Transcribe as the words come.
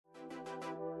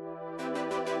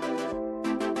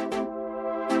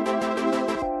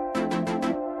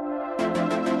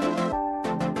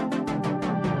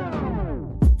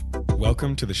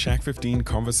Welcome to the Shack 15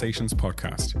 Conversations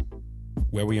podcast,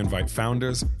 where we invite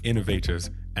founders,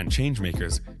 innovators, and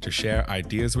changemakers to share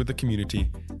ideas with the community,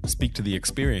 speak to the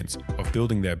experience of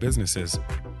building their businesses,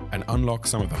 and unlock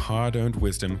some of the hard-earned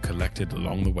wisdom collected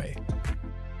along the way.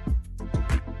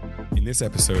 In this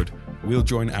episode, we'll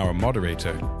join our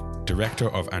moderator, Director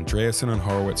of Andreessen and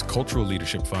Horowitz Cultural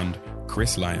Leadership Fund,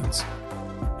 Chris Lyons,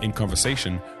 in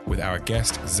conversation with our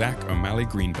guest, Zach O'Malley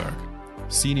Greenberg,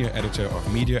 Senior Editor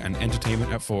of Media and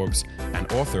Entertainment at Forbes and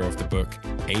author of the book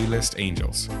A-List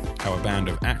Angels, how a band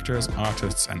of actors,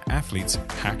 artists, and athletes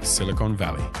hacked Silicon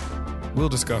Valley. We'll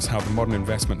discuss how the modern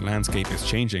investment landscape is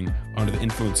changing under the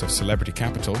influence of celebrity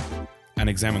capital and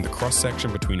examine the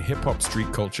cross-section between hip-hop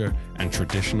street culture and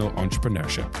traditional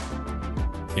entrepreneurship.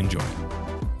 Enjoy.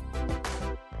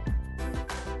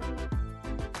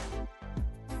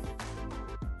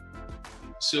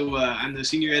 So I'm the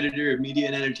senior editor of media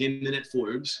and entertainment at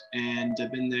Forbes, and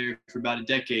I've been there for about a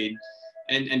decade.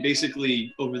 And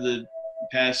basically over the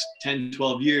past 10,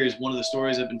 12 years, one of the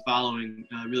stories I've been following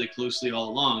really closely all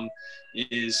along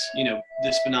is,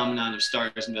 this phenomenon of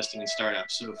stars investing in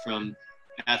startups. So from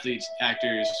athletes,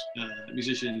 actors,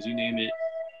 musicians, you name it,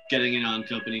 getting in on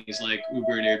companies like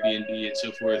Uber and Airbnb and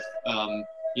so forth,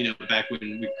 back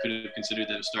when we could have considered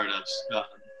them startups.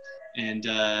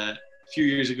 A few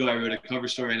years ago, I wrote a cover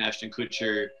story on Ashton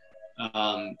Kutcher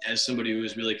as somebody who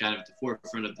was really kind of at the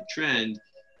forefront of the trend,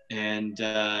 and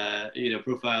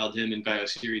profiled him and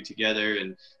Biosiri together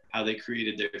and how they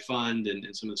created their fund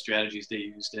and some of the strategies they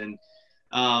used. And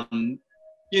after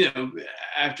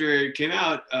it came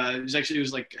out,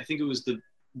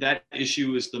 that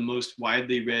issue was the most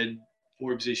widely read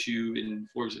Forbes issue in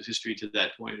Forbes' history to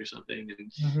that point or something.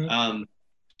 And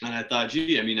and I thought,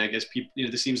 I guess people,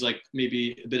 this seems like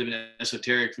maybe a bit of an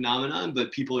esoteric phenomenon,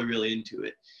 but people are really into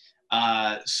it.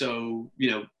 So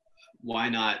why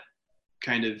not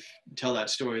kind of tell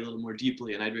that story a little more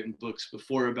deeply? And I'd written books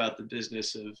before about the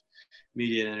business of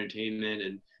media and entertainment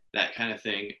and that kind of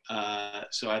thing.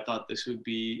 So I thought this would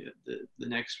be the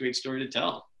next great story to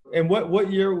tell. And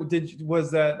what year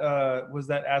was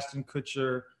that Ashton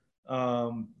Kutcher,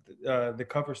 the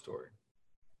cover story?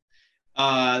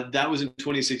 That was in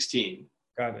 2016.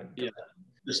 Got it. Yeah.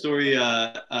 The story,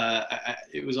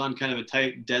 it was on kind of a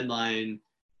tight deadline,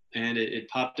 and it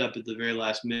popped up at the very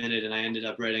last minute, and I ended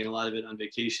up writing a lot of it on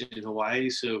vacation in Hawaii.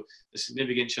 So a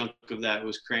significant chunk of that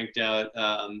was cranked out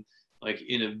like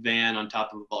in a van on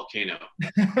top of a volcano.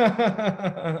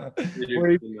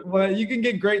 Well, you can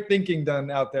get great thinking done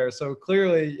out there. So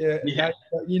clearly,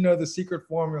 the secret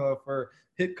formula for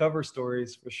hit cover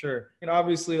stories for sure. And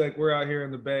obviously, like, we're out here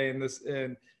in the Bay, and this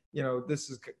is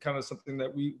kind of something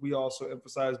that we also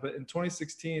emphasize. But in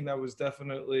 2016, that was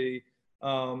definitely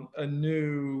a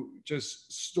new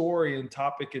just story and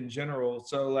topic in general.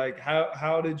 So like,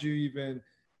 how did you even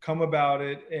come about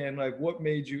it, and like what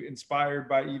made you inspired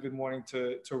by even wanting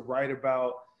to write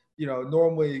about,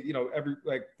 normally, every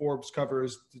like Forbes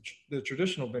covers the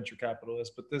traditional venture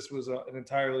capitalists, but this was an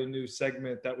entirely new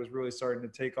segment that was really starting to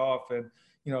take off. And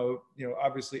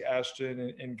obviously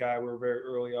Ashton and Guy were very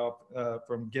early up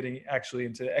from getting actually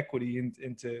into equity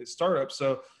into startups.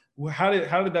 So how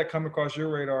did that come across your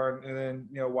radar, and then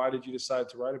why did you decide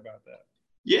to write about that?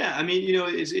 Yeah,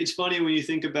 it's funny when you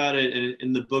think about it. And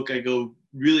in the book, I go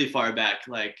really far back,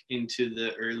 like into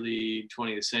the early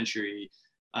 20th century,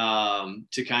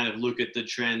 to kind of look at the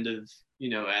trend of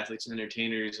athletes and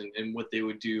entertainers and what they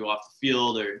would do off the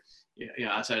field or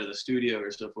outside of the studio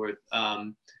or so forth.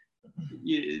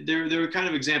 There were kind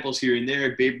of examples here and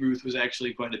there. Babe Ruth was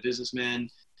actually quite a businessman.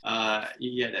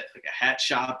 He had like a hat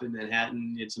shop in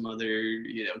Manhattan. He had some other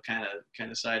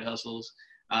kind of side hustles.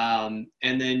 And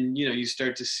then you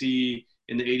start to see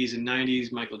in the 80s and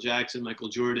 90s Michael Jackson, Michael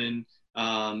Jordan,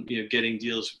 getting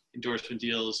deals, endorsement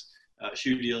deals,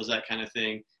 shoe deals, that kind of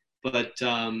thing. But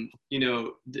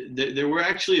there were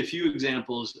actually a few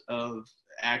examples of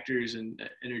actors and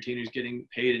entertainers getting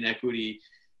paid in equity,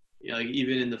 like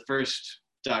even in the first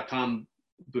 .com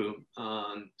boom.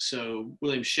 So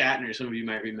William Shatner, some of you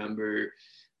might remember,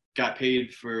 got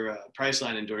paid for a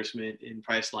Priceline endorsement in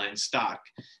Priceline stock.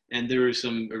 And there were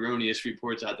some erroneous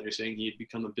reports out there saying he had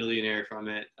become a billionaire from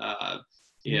it.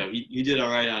 He did all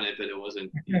right on it, but it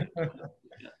wasn't,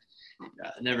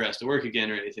 never has to work again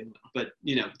or anything. But,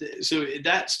 so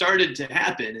that started to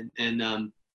happen.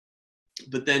 And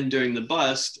but then during the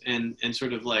bust and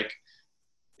sort of like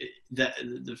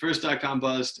the first .com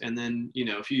bust, and then,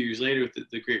 a few years later with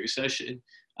the Great Recession,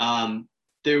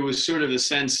 there was sort of a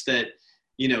sense that,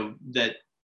 that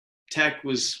tech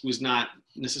was not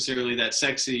necessarily that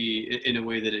sexy in a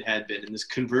way that it had been. And this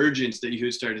convergence that you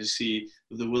had started to see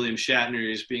of the William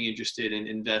Shatners being interested in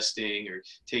investing or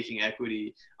taking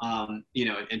equity, you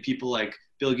know, and people like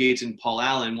Bill Gates and Paul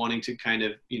Allen wanting to kind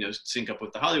of, you know, sync up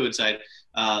with the Hollywood side,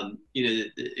 you know,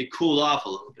 it cooled off a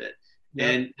little bit. Yeah.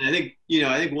 And I think, you know,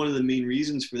 I think one of the main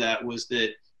reasons for that was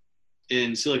that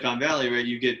in Silicon Valley, right,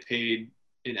 you get paid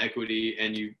in equity,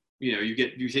 and you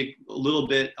take a little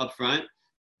bit up front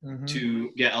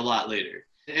to get a lot later.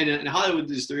 And in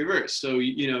Hollywood, is the reverse. So,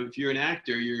 you know, if you're an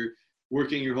actor, you're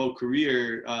working your whole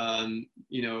career,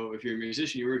 you know, if you're a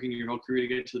musician, you're working your whole career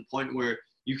to get to the point where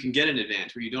you can get an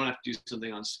advance, where you don't have to do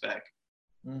something on spec.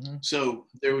 So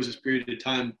there was this period of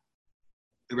time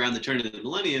around the turn of the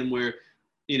millennium where,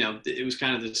 you know, it was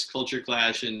kind of this culture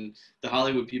clash, and the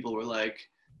Hollywood people were like,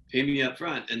 pay me up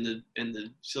front, and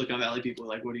the Silicon Valley people were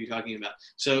like, what are you talking about?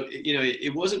 So, you know,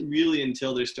 it wasn't really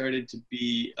until there started to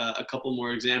be a couple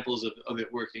more examples of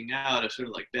it working out, of sort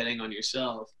of like betting on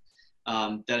yourself,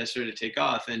 that it started to take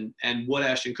off. And what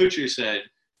Ashton Kutcher said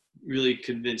really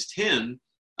convinced him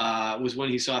was when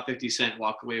he saw 50 Cent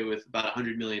walk away with about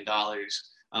 $100 million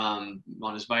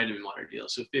on his vitamin water deal.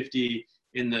 So 50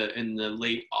 in the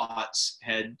late aughts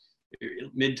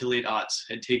mid to late aughts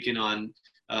had taken on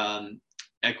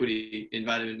equity in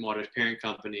Vitamin Water's parent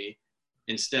company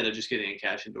instead of just getting a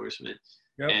cash endorsement.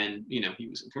 Yep. And, you know, he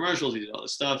was in commercials, he did all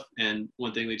this stuff, and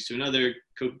one thing leads to another.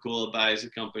 Coca-Cola buys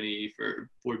a company for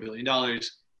 $4 billion,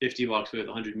 50 walks away with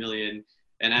 $100 million,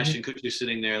 and Ashton Kutcher's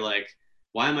sitting there like,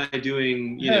 why am I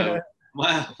doing, you know,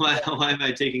 why am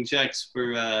I taking checks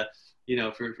for, you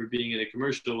know, for being in a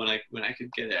commercial when I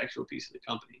could get an actual piece of the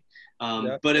company.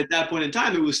 But at that point in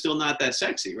time, it was still not that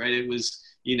sexy, right? It was,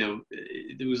 you know,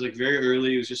 it was like very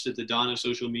early. It was just at the dawn of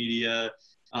social media,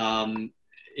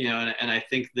 you know, and I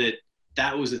think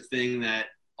that was a thing that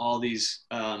all these,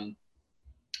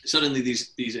 suddenly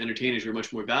these entertainers were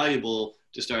much more valuable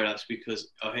to startups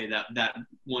because, oh, hey, that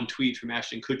one tweet from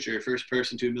Ashton Kutcher, first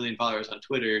person to 1 million followers on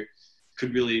Twitter,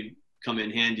 could really come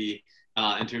in handy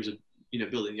in terms of, you know,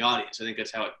 building the audience. I think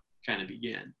that's how it kind of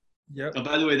began. Yeah. Oh,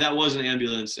 by the way, that was an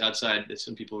ambulance outside that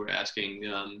some people were asking.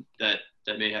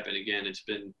 That may happen again. It's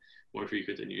been more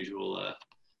frequent than usual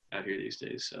out here these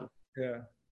days. So. Yeah.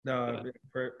 No,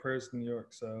 prayers to New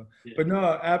York. So, yeah. But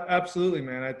no, absolutely,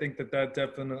 man. I think that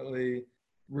definitely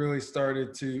really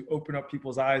started to open up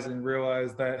people's eyes and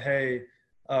realize that, hey,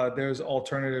 there's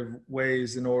alternative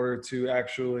ways in order to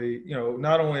actually, you know,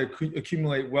 not only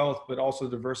accumulate wealth, but also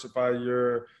diversify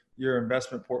your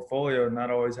investment portfolio, and not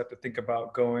always have to think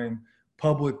about going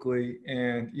publicly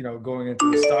and, you know, going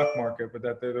into the stock market, but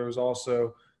that there was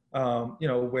also, you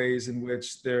know, ways in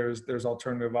which there's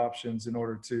alternative options in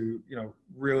order to, you know,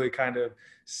 really kind of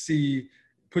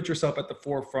put yourself at the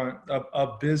forefront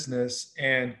of business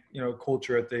and, you know,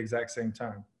 culture at the exact same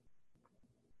time.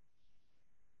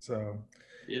 So,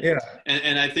 yeah.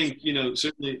 And I think, you know,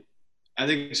 certainly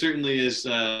as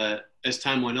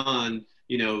time went on,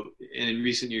 you know, and in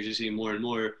recent years, you're seeing more and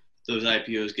more those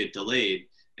IPOs get delayed.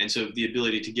 And so the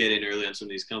ability to get in early on some of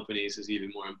these companies is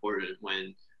even more important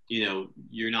when, you know,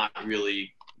 you're not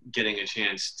really getting a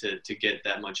chance to get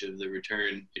that much of the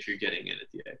return if you're getting in at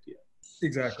the IPO.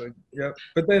 Exactly. Yep.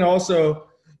 But then also,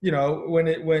 you know, when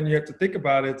you have to think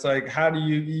about it, it's like, how do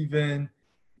you even,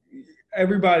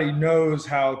 everybody knows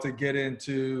how to get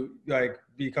into, like,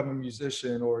 become a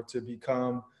musician or to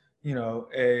become, you know,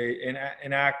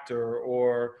 an actor,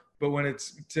 but when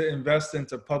it's to invest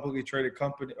into publicly traded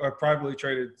company or privately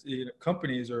traded, you know,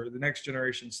 companies or the next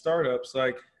generation startups,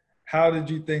 like, how did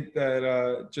you think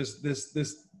that just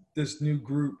this new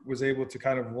group was able to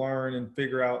kind of learn and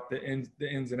figure out the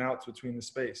ins and outs between the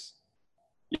space?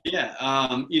 Yeah,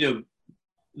 you know,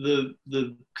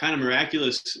 the kind of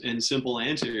miraculous and simple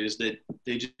answer is that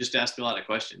they just asked a lot of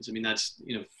questions. I mean, that's,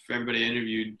 you know, for everybody I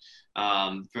interviewed,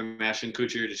 from Ashton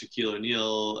Kutcher to Shaquille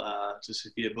O'Neal to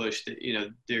Sophia Bush, that, you know,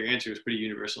 their answer was pretty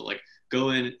universal. Like, go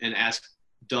in and ask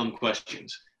dumb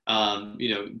questions.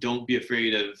 You know, don't be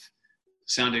afraid of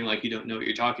sounding like you don't know what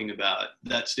you're talking about.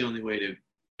 That's the only way to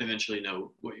eventually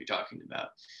know what you're talking about.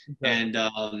 Okay.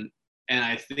 And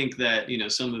I think that, you know,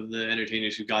 some of the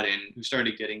entertainers who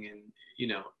started getting in, you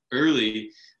know,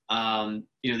 early,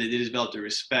 you know, they developed a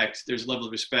respect. There's a level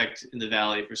of respect in the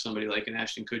Valley for somebody like an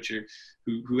Ashton Kutcher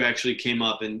who actually came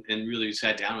up and really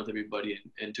sat down with everybody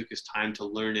and took his time to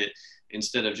learn it,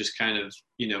 instead of just kind of,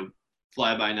 you know,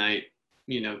 fly by night,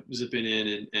 you know, zipping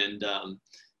in and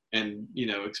you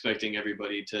know, expecting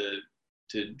everybody to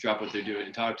drop what they're doing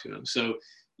and talk to them. So,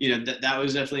 you know, that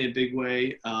was definitely a big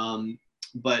way.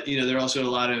 But, you know, there are also a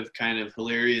lot of kind of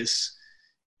hilarious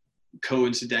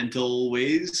coincidental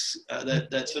ways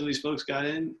that some of these folks got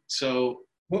in. So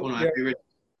one of my favorite.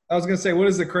 I was gonna say, what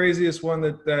is the craziest one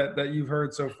that you've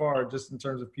heard so far, just in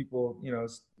terms of people,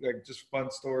 like just fun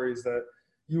stories that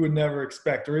you would never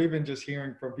expect, or even just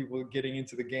hearing from people getting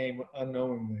into the game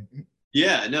unknowingly?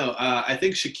 Yeah, no, I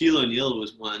think Shaquille O'Neal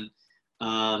was one,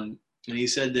 and he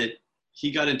said that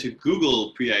he got into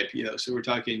Google pre-IPO, so we're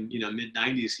talking mid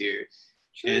 '90s here.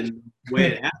 And the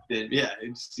way it happened,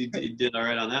 he did all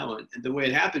right on that one. And the way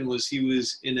it happened was he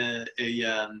was in a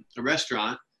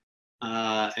restaurant,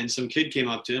 and some kid came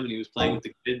up to him, and he was playing with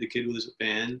the kid. The kid was a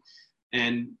fan,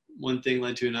 and one thing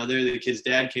led to another. The kid's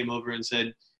dad came over and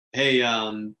said, "Hey,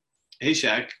 hey,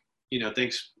 Shaq,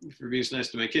 thanks for being so nice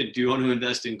to my kid. Do you want to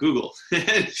invest in Google?"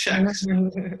 And Shaq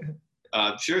said,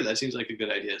 sure, that seems like a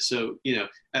good idea. So,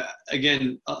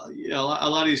 again, a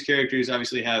lot of these characters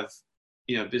obviously have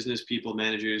business people,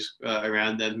 managers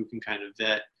around them who can kind of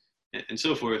vet and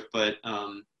so forth. But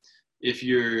if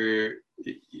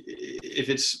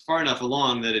it's far enough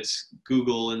along that it's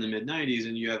Google in the mid '90s,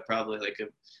 and you have probably like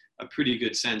a pretty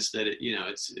good sense that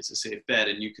it's a safe bet,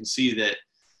 and you can see that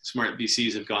smart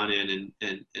VCs have gone in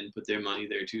and put their money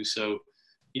there too. So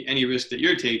any risk that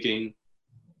you're taking,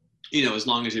 as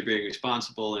long as you're being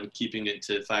responsible and keeping it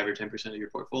to 5 or 10% of your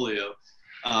portfolio,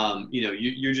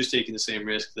 you're just taking the same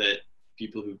risk that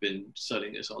people who've been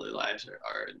studying this all their lives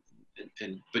are,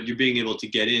 but you're being able to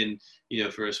get in,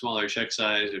 for a smaller check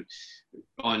size or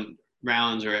on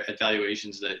rounds or at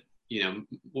valuations that,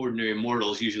 ordinary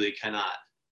mortals usually cannot.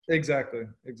 Exactly.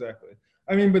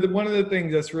 I mean, but one of the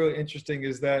things that's really interesting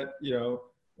is that,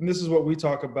 and this is what we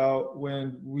talk about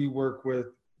when we work with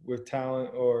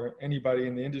talent or anybody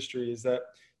in the industry, is that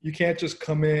you can't just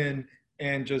come in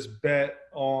and just bet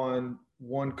on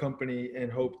one company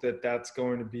and hope that that's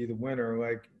going to be the winner.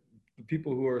 Like, the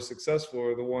people who are successful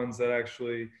are the ones that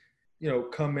actually,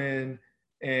 come in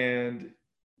and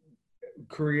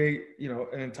create,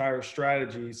 an entire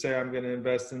strategy. Say, I'm going to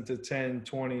invest into 10,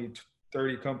 20,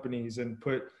 30 companies and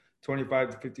put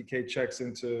 25 to 50K checks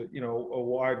into, a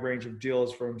wide range of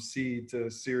deals from seed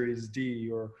to Series D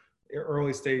or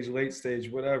early stage, late stage,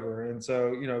 whatever. And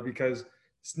so, because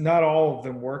not all of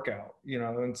them work out,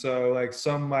 and so like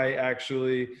some might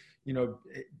actually,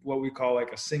 what we call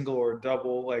like a single or a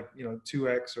double, like,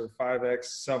 2X or 5X,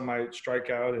 some might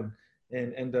strike out and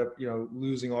end up,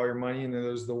 losing all your money. And then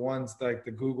there's the ones like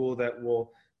the Google that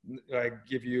will like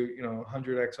give you,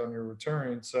 100X on your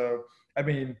return. So, I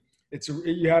mean,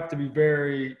 you have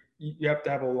to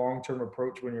have a long-term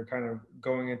approach when you're kind of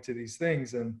going into these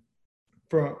things. And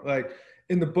from like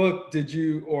in the book, did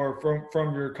you, or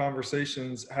from your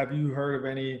conversations, have you heard of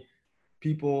any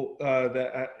people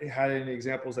that had any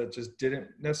examples that just didn't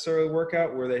necessarily work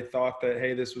out, where they thought that,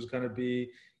 hey, this was going to be,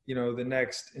 the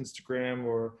next Instagram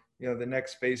or, the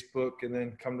next Facebook, and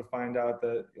then come to find out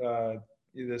that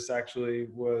this actually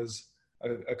was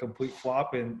a complete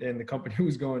flop and the company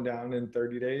was going down in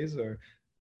 30 days? Or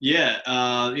Yeah,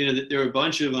 there were a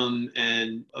bunch of them,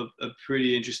 and a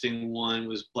pretty interesting one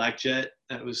was BlackJet.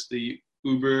 That was the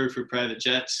Uber for private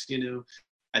jets.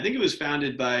 I think it was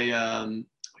founded by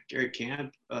Garrett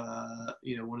Camp,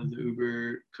 one of the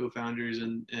Uber co-founders,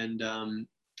 and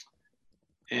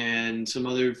some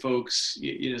other folks,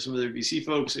 some other VC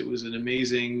folks. It was an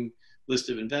amazing list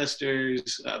of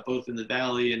investors, both in the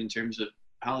Valley and in terms of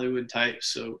Hollywood types.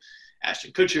 So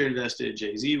Ashton Kutcher invested,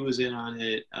 Jay-Z was in on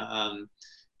it.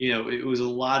 It was a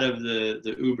lot of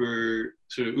the Uber,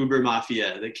 sort of Uber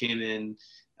mafia that came in.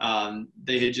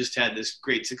 They had just had this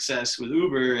great success with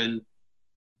Uber, and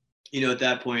at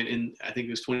that point, I think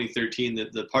it was 2013,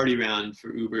 the party round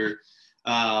for Uber,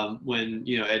 when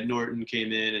Ed Norton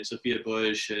came in and Sophia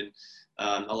Bush and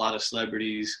a lot of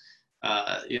celebrities.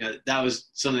 That was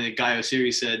something that Guy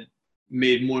Oseary said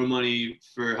made more money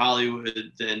for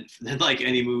Hollywood than like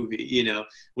any movie.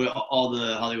 With all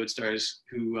the Hollywood stars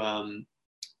who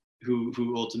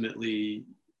ultimately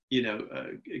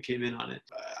came in on it.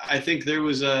 I think there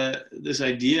was this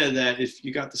idea that if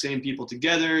you got the same people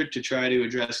together to try to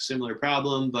address a similar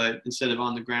problem, but instead of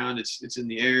on the ground, it's in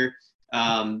the air,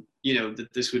 that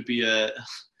this would be a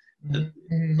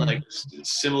like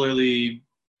similarly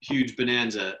huge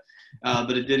bonanza,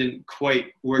 but it didn't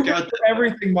quite work out.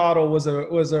 Everything model was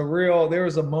a real. There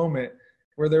was a moment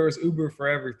where there was Uber for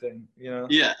everything.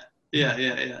 Yeah.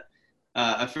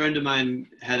 A friend of mine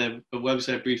had a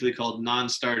website briefly called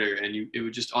Non-Starter, and it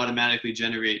would just automatically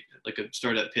generate like a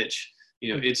startup pitch.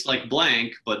 It's like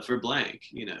blank, but for blank.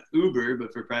 Uber,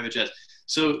 but for private jets.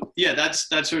 So yeah, that's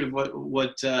sort of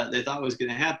what they thought was going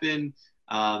to happen.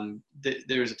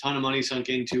 There was a ton of money sunk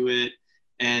into it,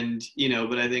 and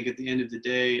but I think at the end of the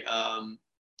day,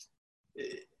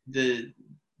 the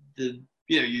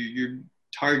you're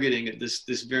targeting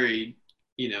this very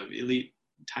elite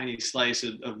tiny slice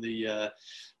of the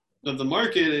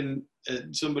market.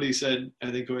 And somebody said,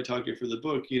 I think who I talked to for the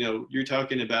book, you're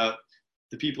talking about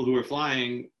the people who are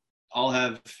flying all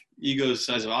have egos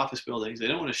the size of office buildings. They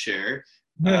don't want to share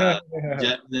jet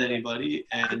with anybody,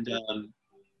 and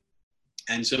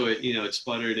so it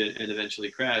sputtered and eventually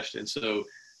crashed. And so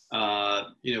a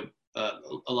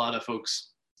lot of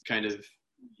folks kind of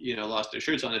lost their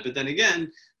shirts on it. But then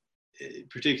again,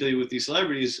 particularly with these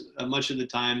celebrities, much of the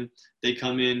time they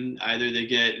come in, either they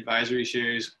get advisory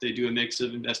shares, they do a mix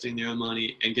of investing their own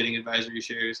money and getting advisory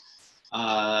shares.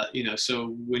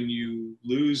 So when you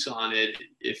lose on it,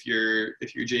 if you're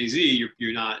Jay-Z,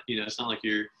 you're not, it's not like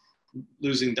you're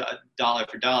losing dollar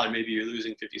for dollar. Maybe you're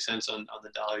losing 50 cents on the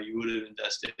dollar you would have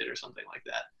invested or something like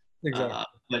that. Exactly.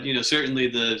 But certainly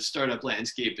the startup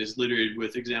landscape is littered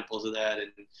with examples of that,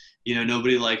 and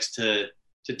nobody likes to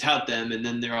tout them. And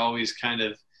then they're always kind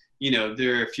of,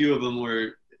 there are a few of them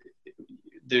where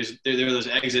there are those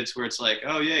exits where it's like,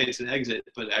 oh yeah, it's an exit,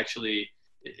 but actually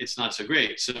it's not so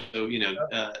great. So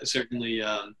certainly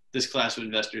this class of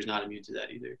investor is not immune to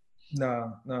that either.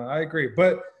 No, I agree.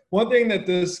 But one thing that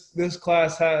this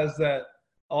class has that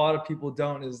a lot of people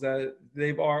don't is that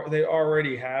they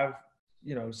already have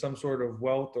some sort of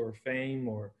wealth or fame,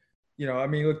 or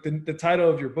look, the title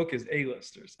of your book is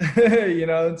A-listers.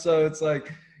 And so it's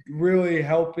like really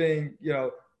helping,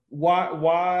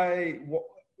 why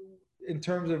in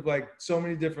terms of like so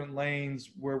many different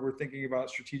lanes where we're thinking about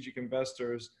strategic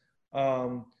investors,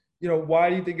 why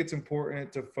do you think it's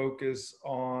important to focus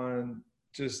on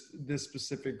just this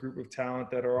specific group of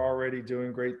talent that are already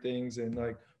doing great things? And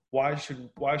like, why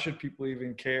should people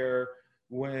even care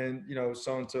when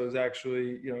so-and-so is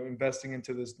actually investing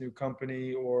into this new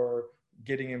company or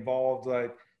getting involved,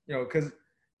 like because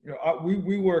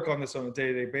we work on this on a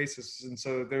day-to-day basis, and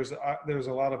so there's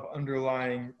a lot of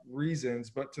underlying reasons.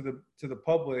 But to the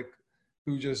public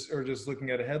who just are just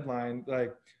looking at a headline,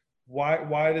 like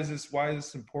why is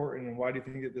this important, and why do you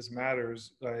think that this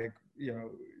matters, like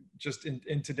just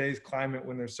in today's climate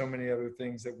when there's so many other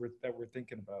things that we're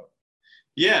thinking about?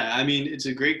 Yeah, I mean, it's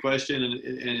a great question, and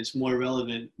it's more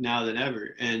relevant now than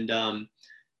ever. And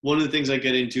one of the things I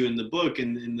get into in the book,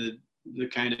 and in the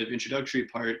kind of introductory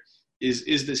part, is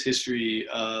this history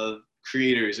of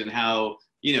creators and how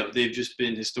they've just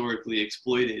been historically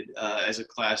exploited as a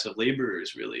class of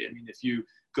laborers, really. I mean, if you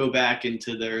go back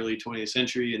into the early 20th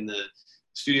century in the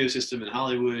studio system in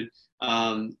Hollywood,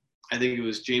 I think it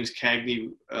was James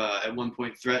Cagney at one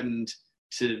point threatened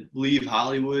to leave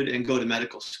Hollywood and go to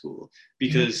medical school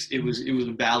because it was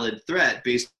a valid threat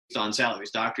based on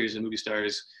salaries. Doctors and movie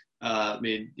stars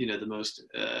made the most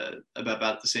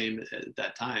about the same at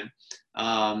that time.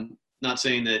 Not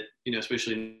saying that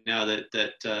especially now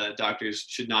that doctors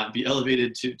should not be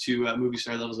elevated to movie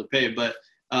star levels of pay, but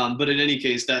in any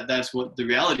case, that's what the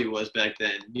reality was back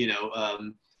then.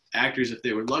 Actors, if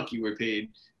they were lucky, were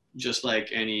paid just like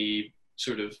any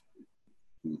sort of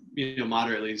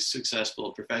moderately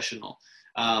successful professional.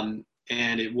 And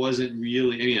it wasn't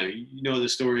really, the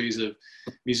stories of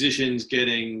musicians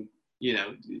getting,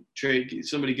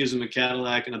 somebody gives them a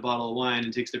Cadillac and a bottle of wine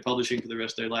and takes their publishing for the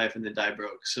rest of their life and then die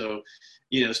broke. So,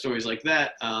 stories like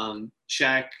that.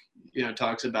 Shaq,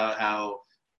 talks about how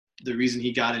the reason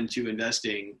he got into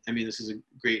investing, I mean, this is a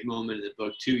great moment in the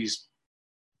book too. He's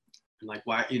like,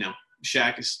 why,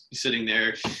 Shaq is sitting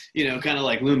there, kind of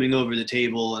like looming over the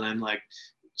table. And I'm like,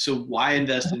 so why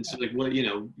invest in, like, what,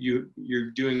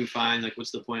 you're doing fine. Like,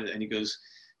 what's the point of it? And he goes,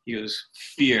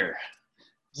 fear.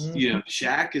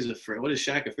 Shaq is afraid. What is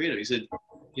Shaq afraid of? He said,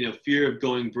 fear of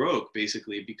going broke,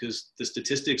 basically, because the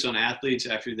statistics on athletes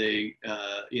after they,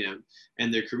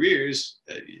 and their careers,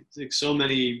 like so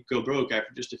many go broke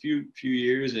after just a few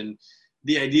years. And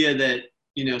the idea that,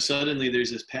 suddenly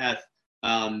there's this path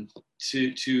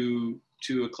to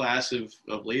a class of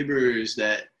laborers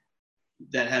that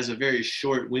has a very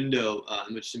short window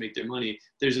in which to make their money.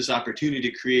 There's this opportunity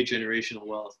to create generational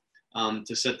wealth,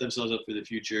 to set themselves up for the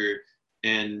future,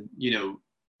 and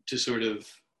to sort of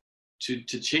to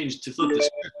flip the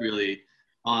script really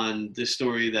on this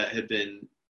story that had been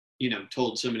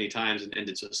told so many times and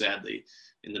ended so sadly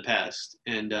in the past.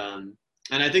 And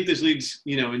I think this leads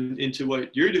into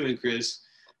what you're doing, Chris,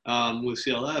 with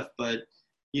CLF. But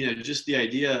just the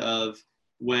idea of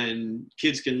when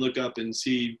kids can look up and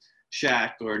see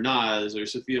Shaq or Nas or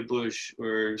Sophia Bush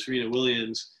or Serena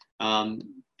Williams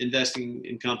investing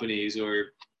in companies, or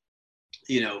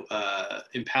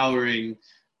empowering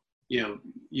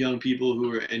young people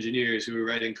who are engineers, who are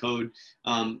writing code.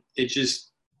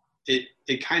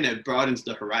 it kind of broadens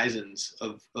the horizons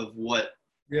of what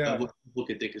Yeah. of what people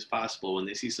can think is possible when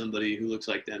they see somebody who looks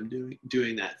like them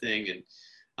doing that thing.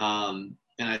 And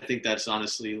I think that's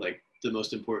honestly like the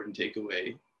most important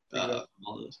takeaway from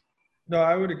all this. No,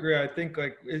 I would agree. I think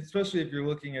like, especially if you're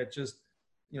looking at just,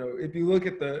 if you look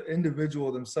at the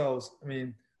individual themselves, I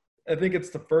mean, I think it's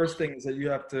the first thing is that you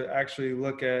have to actually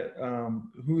look at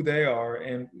who they are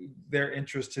and their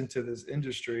interest into this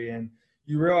industry. And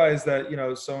you realize that,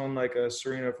 someone like a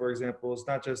Serena, for example, is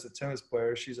not just a tennis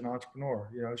player. She's an entrepreneur.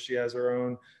 She has her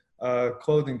own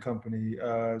clothing company.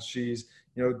 She's,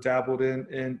 dabbled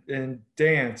in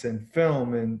dance and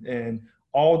film and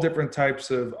all different types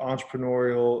of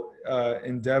entrepreneurial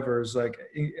endeavors, like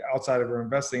outside of her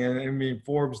investing. And I mean,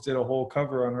 Forbes did a whole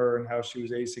cover on her and how she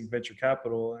was acing venture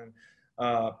capital. And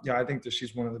I think that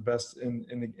she's one of the best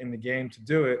in the game to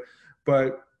do it.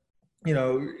 But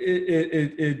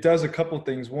it does a couple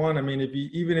things. One, I mean,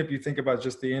 even if you think about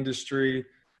just the industry,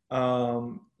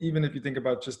 even if you think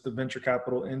about just the venture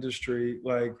capital industry,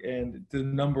 like, and the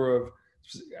number of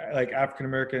like African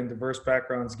American diverse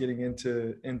backgrounds getting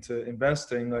into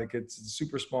investing, like it's a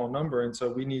super small number. And so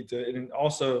we need to, and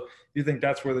also you think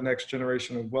that's where the next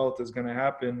generation of wealth is going to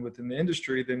happen within the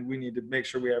industry, then we need to make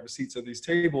sure we have seats at these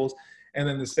tables. And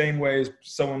then the same way as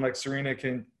someone like Serena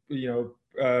can,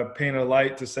 paint a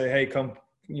light to say, hey, come,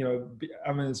 I'm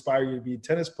going to inspire you to be a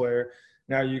tennis player.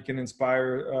 Now you can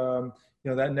inspire,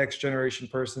 that next generation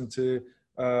person to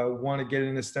want to get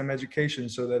into STEM education,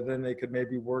 so that then they could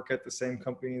maybe work at the same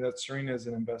company that Serena is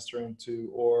an investor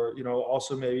into, or,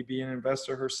 also maybe be an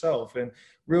investor herself. And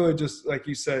really just, like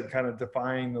you said, kind of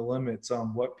defying the limits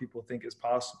on what people think is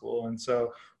possible. And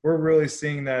so we're really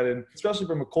seeing that. And especially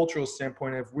from a cultural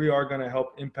standpoint, if we are going to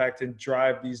help impact and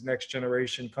drive these next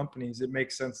generation companies, it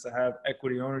makes sense to have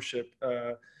equity ownership.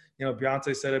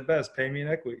 Beyonce said it best, pay me in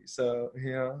equity. So,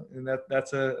 and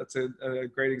that's a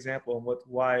great example of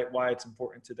why it's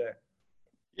important today.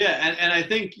 Yeah. And I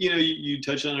think, you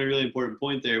touched on a really important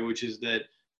point there, which is that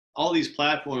all these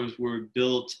platforms were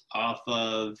built off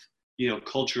of,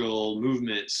 cultural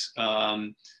movements.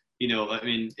 I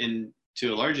mean, and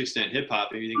to a large extent, hip hop,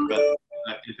 if you think about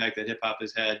the impact that hip hop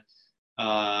has had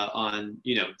on,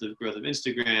 the growth of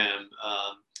Instagram,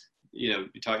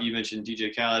 you mentioned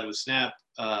DJ Khaled with Snap,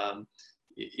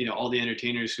 all the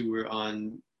entertainers who were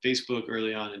on Facebook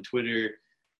early on and Twitter.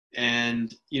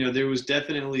 And, there was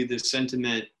definitely this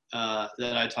sentiment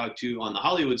that I talked to on the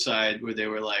Hollywood side where they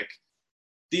were like,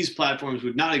 these platforms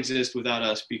would not exist without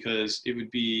us because it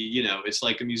would be, it's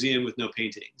like a museum with no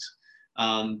paintings.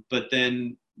 But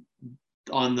then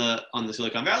on the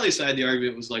Silicon Valley side, the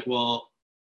argument was like, well,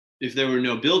 if there were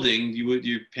no building,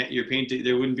 your painting,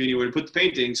 there wouldn't be anywhere to put the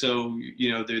painting. So,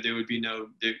 there would be no,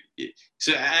 there.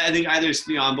 So I think either,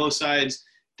 on both sides,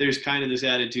 there's kind of this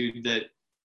attitude that,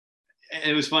 and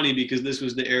it was funny because this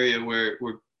was the area where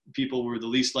people were the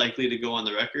least likely to go on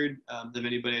the record of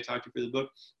anybody I talked to for the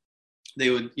book. They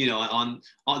would,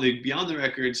 they'd be on the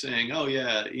record saying, oh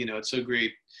yeah, it's so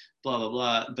great, blah, blah,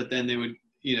 blah. But then they would,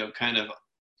 kind of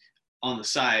on the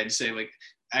side say like,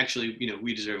 actually,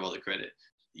 we deserve all the credit.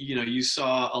 You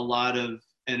saw a lot of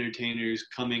entertainers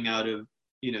coming out of,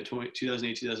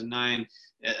 2008, 2009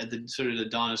 at the sort of the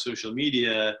dawn of social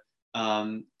media,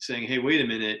 saying, hey, wait a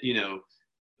minute,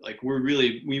 like we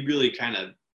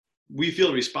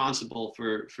feel responsible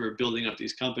for building up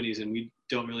these companies, and we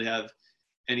don't really have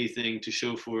anything to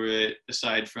show for it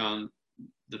aside from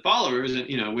the followers and,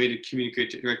 a way to communicate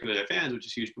directly with our fans, which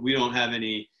is huge, but we don't have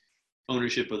any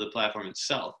ownership of the platform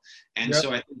itself. And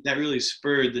so I think that really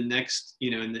spurred the next,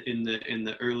 in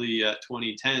the early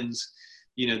 2010s,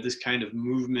 this kind of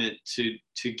movement to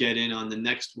get in on the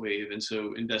next wave. And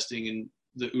so investing in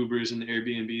the Ubers and the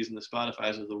Airbnbs and the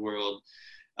Spotifys of the world.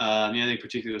 I think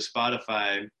particularly with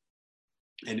Spotify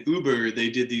and Uber, they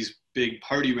did these big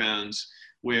party rounds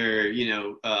where,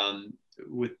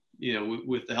 with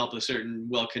the help of certain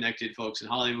well-connected folks in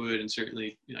Hollywood, and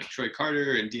certainly like Troy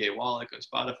Carter and D.A. Wallach on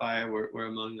Spotify were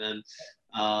among them,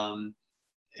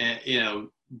 and,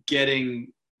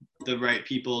 getting the right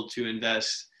people to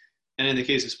invest. And in the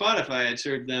case of Spotify, it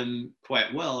served them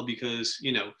quite well because,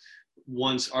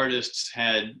 once artists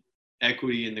had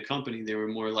equity in the company, they were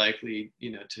more likely,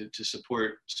 to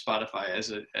support Spotify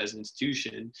as an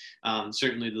institution.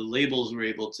 Certainly the labels were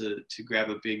able to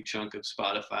grab a big chunk of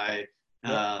Spotify,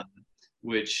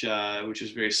 which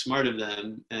was very smart of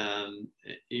them,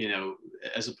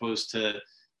 as opposed to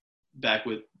back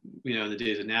with, in the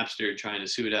days of Napster trying to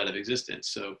sue it out of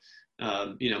existence. So,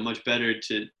 much better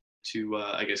to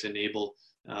I guess enable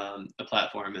a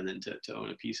platform and then to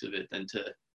own a piece of it than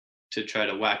to to try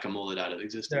to whack-a-mole it out of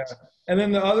existence. Yeah. And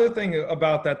then the other thing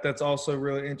about that that's also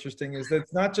really interesting is that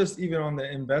it's not just even on the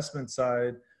investment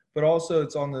side, but also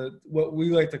it's on the what we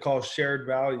like to call shared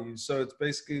values. So it's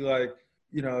basically like,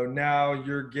 you know, now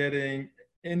you're getting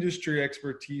industry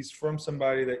expertise from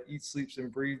somebody that eats, sleeps,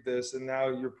 and breathes this, and now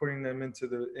you're putting them into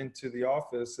the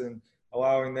office and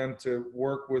allowing them to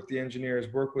work with the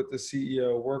engineers, work with the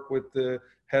CEO, work with the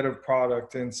head of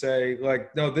product, and say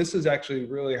like, no, this is actually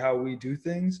really how we do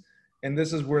things, and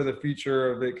this is where the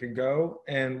future of it can go,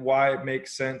 and why it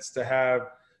makes sense to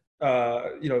have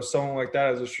you know, someone like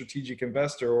that as a strategic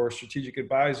investor or a strategic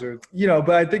advisor, you know.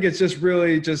 But I think it's just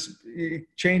really it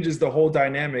changes the whole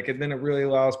dynamic, and then it really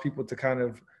allows people to kind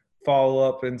of follow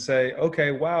up and say,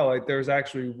 okay, wow, like there's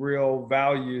actually real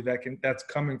value that's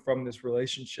coming from this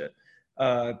relationship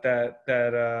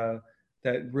that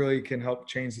really can help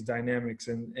change the dynamics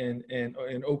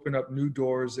and open up new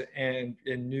doors and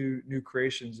new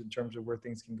creations in terms of where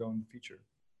things can go in the future.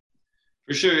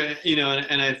 For sure, you know,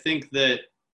 and I think that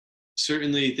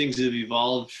certainly things have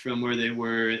evolved from where they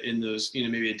were in those, you know,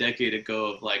 maybe a decade ago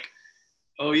of like,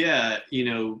 oh yeah, you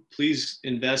know, please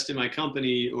invest in my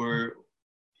company, or,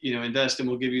 you know, invest and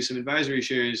we'll give you some advisory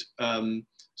shares.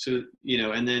 So, you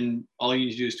know, and then all you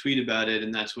need to do is tweet about it,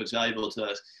 and that's what's valuable to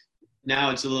us. Now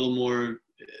it's a little more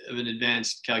of an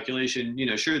advanced calculation. You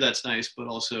know, sure, that's nice, but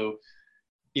also,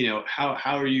 you know, how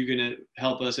are you going to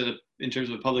help us in terms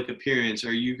of a public appearance?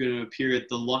 Are you going to appear at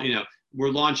the, you know, we're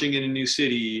launching in a new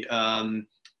city.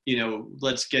 You know,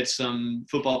 let's get some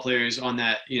football players on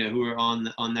that, you know, who are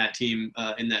on that team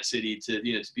in that city to,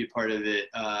 you know, to be a part of it.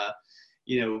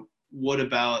 You know, what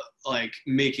about like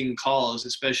making calls,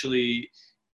 especially,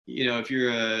 you know, if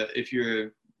you're a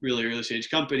really early stage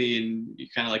company and you're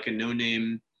kind of like a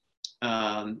no-name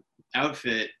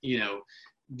outfit, you know,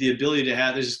 the ability to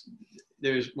have,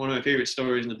 there's one of my favorite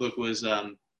stories in the book was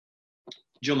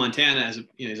Joe Montana has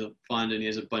he's a fund, and he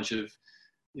has a bunch of,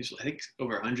 I think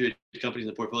over 100 companies in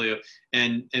the portfolio,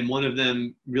 and one of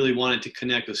them really wanted to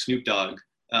connect with Snoop Dogg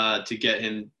to get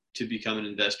him to become an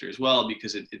investor as well,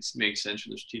 because it makes sense for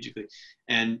them strategically.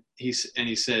 And he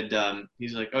said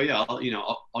he's like, oh yeah,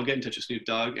 I'll get in touch with Snoop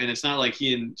Dogg. And it's not like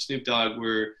he and Snoop Dogg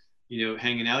were, you know,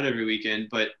 hanging out every weekend,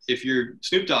 but if you're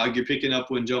Snoop Dogg, you're picking up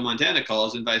when Joe Montana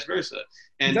calls, and vice versa.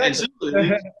 And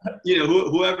similarly, you know,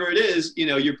 whoever it is, you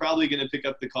know, you're probably going to pick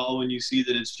up the call when you see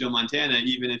that it's Joe Montana,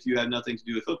 even if you have nothing to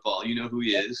do with football. You know who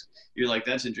he is. You're like,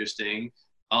 that's interesting.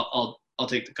 I'll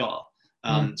take the call.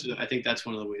 So I think that's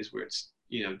one of the ways where it's,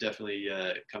 you know, definitely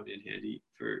coming in handy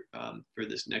for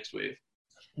this next wave.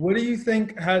 What do you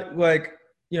think had, like,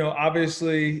 you know,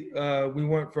 obviously we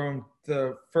went from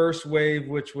the first wave,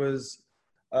 which was,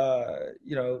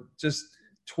 you know, just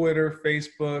Twitter,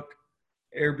 Facebook,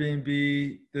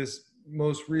 Airbnb, this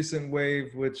most recent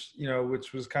wave, which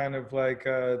was kind of like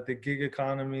the gig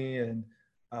economy and,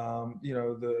 you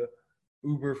know, the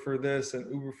Uber for this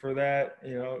and Uber for that,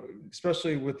 you know,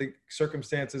 especially with the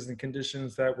circumstances and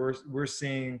conditions that we're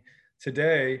seeing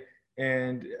today,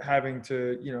 and having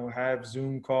to, you know, have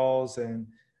Zoom calls and,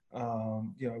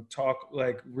 you know, talk,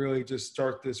 like really just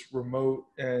start this remote,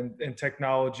 and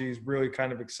technology is really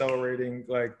kind of accelerating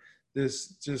like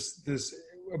this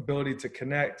ability to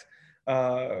connect.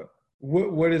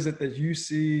 What is it that you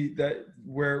see that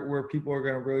where people are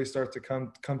going to really start to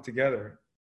come together?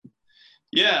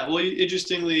 Yeah, well,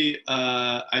 interestingly,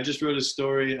 I just wrote a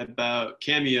story about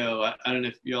Cameo. I don't know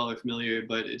if y'all are familiar,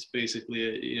 but it's basically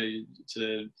it's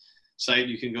a site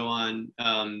you can go on,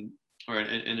 or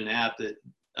an app that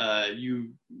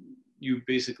you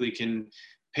basically can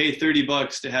pay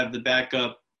 $30 to have the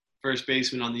backup first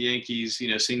baseman on the Yankees,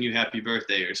 you know, sing you happy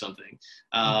birthday or something.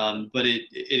 But it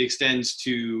extends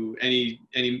to any,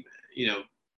 you know,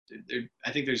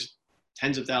 I think there's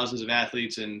tens of thousands of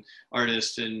athletes and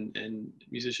artists and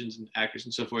musicians and actors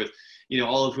and so forth, you know,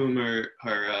 all of whom are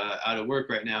out of work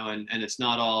right now. And it's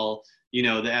not all, you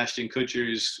know, the Ashton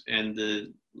Kutchers and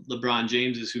the LeBron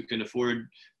Jameses who can afford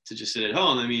to just sit at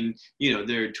home. I mean, you know,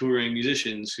 they're touring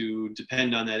musicians who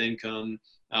depend on that income,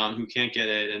 who can't get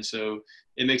it. And so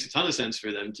it makes a ton of sense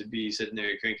for them to be sitting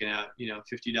there cranking out, you know,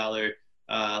 $50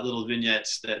 little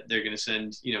vignettes that they're going to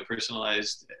send, you know,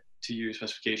 personalized to your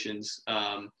specifications,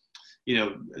 you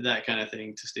know, that kind of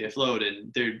thing to stay afloat.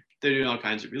 And they're doing all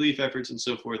kinds of relief efforts and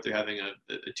so forth. They're having a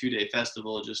 2-day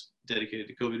festival just dedicated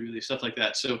to COVID relief, stuff like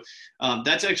that. So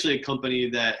that's actually a company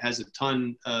that has a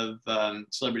ton of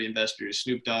celebrity investors.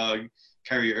 Snoop Dogg,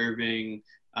 Kyrie Irving,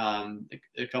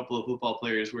 a couple of football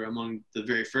players were among the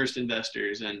very first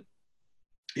investors. And,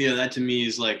 you know, that to me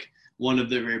is like one of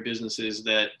the rare businesses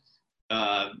that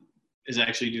is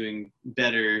actually doing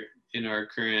better in our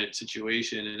current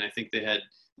situation. And I think they had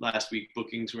last week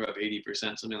bookings were up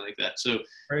 80%, something like that. So,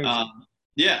 Crazy.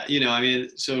 yeah, you know, I mean,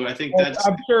 so I think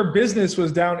I'm sure business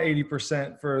was down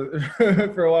 80% for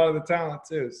for a lot of the talent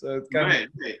too. So it's kind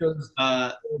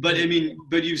right. But I mean,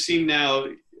 but you've seen now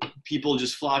people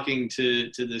just flocking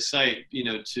to the site, you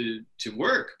know, to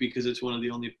work because it's one of the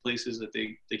only places that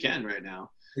they can right now.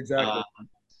 Exactly.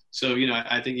 So, you know,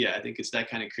 I think it's that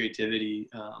kind of creativity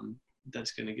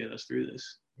that's going to get us through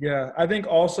this. Yeah, I think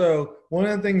also one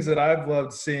of the things that I've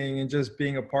loved seeing and just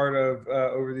being a part of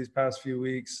over these past few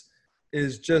weeks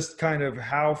is just kind of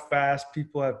how fast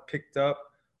people have picked up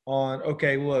on,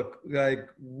 okay, look, like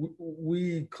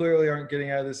we clearly aren't getting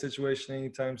out of this situation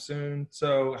anytime soon.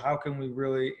 So how can we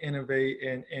really innovate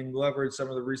and leverage some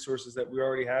of the resources that we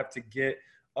already have to get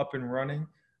up and running?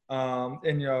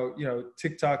 And, you know,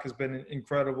 TikTok has been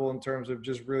incredible in terms of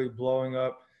just really blowing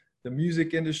up the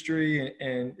music industry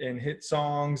and hit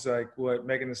songs like what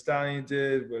Megan Thee Stallion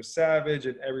did with Savage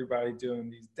and everybody doing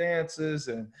these dances.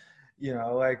 And, you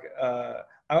know, like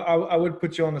I would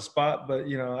put you on the spot, but,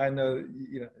 you know, I know,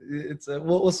 you know, it's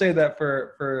we'll say that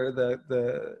for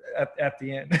the at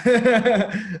the end.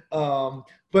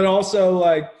 But also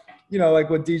like, you know, like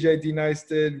what DJ D-Nice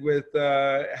did with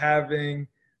having,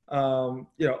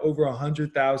 you know, over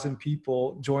 100,000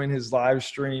 people join his live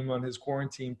stream on his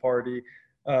quarantine party.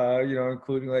 You know,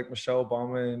 including like Michelle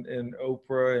Obama and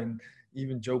Oprah, and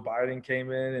even Joe Biden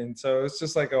came in. And so it's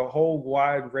just like a whole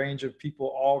wide range of people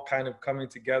all kind of coming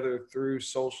together through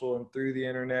social and through the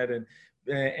internet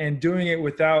and doing it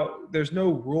without, there's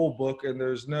no rule book and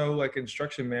there's no like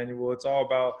instruction manual. It's all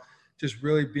about just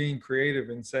really being creative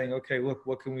and saying, okay, look,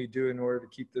 what can we do in order to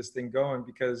keep this thing going?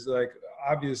 Because like,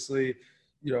 obviously,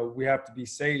 you know, we have to be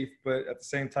safe, but at the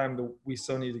same time, we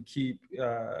still need to keep,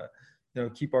 you know,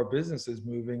 keep our businesses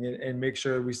moving and make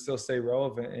sure we still stay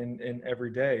relevant in every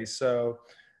day. So,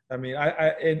 I mean,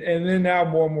 and then now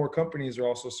more and more companies are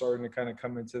also starting to kind of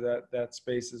come into that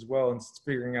space as well and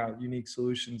figuring out unique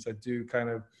solutions that do kind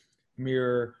of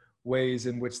mirror ways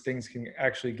in which things can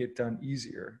actually get done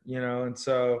easier, you know? And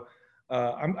so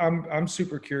I'm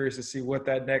super curious to see what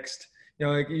that next, you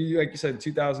know, like you said,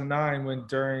 2009, when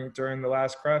during the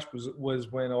last crash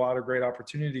was when a lot of great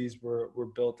opportunities were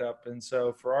built up. And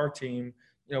so for our team,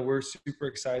 you know, we're super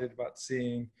excited about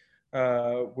seeing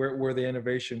where the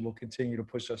innovation will continue to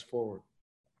push us forward.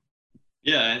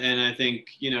 Yeah, and I think,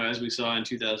 you know, as we saw in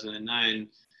 2009,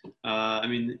 I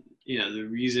mean, you know, the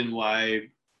reason why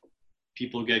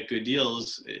people get good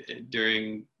deals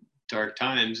during dark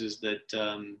times is that,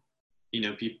 you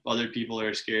know, other people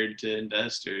are scared to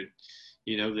invest, or,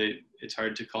 you know, it's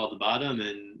hard to call the bottom,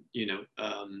 and, you know,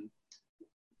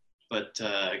 but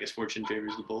I guess fortune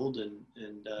favors the bold, and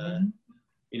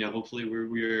you know, hopefully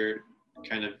we're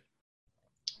kind of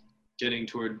getting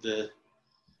toward the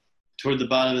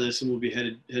bottom of this, and we'll be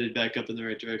headed back up in the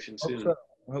right direction soon.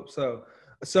 I hope so.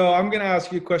 So I'm going to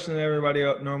ask you a question that everybody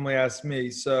normally asks me.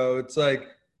 So it's like,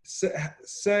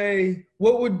 say,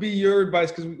 what would be your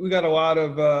advice? Because we got a lot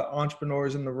of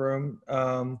entrepreneurs in the room.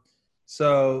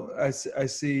 So I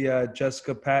see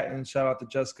Jessica Patton. Shout out to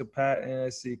Jessica Patton. I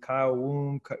see Kyle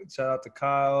Woom. Shout out to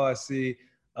Kyle. I see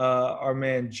our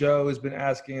man Joe has been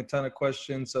asking a ton of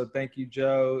questions. So thank you,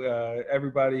 Joe.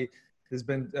 Everybody has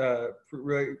been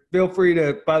really, feel free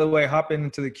to, by the way, hop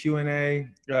into the Q&A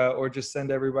or just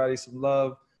send everybody some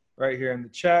love right here in the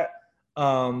chat.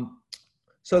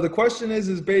 So the question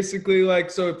is basically like,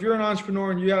 so if you're an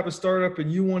entrepreneur and you have a startup and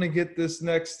you want to get this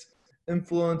next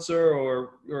influencer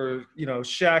or you know,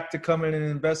 Shaq to come in and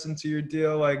invest into your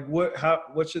deal, like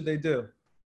what should they do?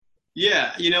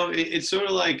 Yeah, you know, it's sort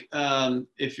of like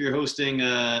if you're hosting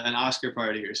an Oscar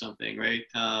party or something, right?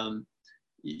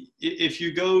 If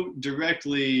you go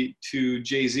directly to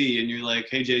Jay-Z and you're like,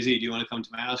 hey, Jay-Z, do you want to come to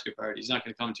my Oscar party? He's not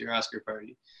going to come to your Oscar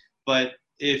party. But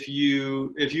if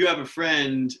you have a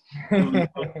friend who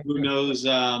knows,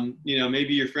 you know,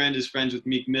 maybe your friend is friends with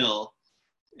Meek Mill,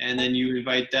 and then you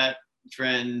invite that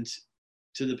friend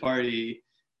to the party,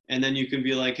 and then you can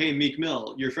be like, hey, Meek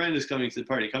Mill, your friend is coming to the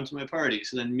party, come to my party.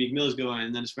 So then Meek Mill's going,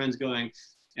 and then his friend's going,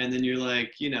 and then you're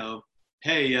like, you know,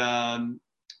 hey,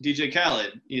 DJ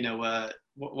Khaled, you know,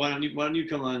 why don't you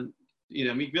come on, you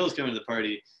know, Meek Mill's coming to the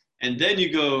party. And then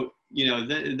you go, you know,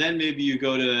 then maybe you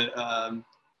go to,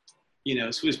 you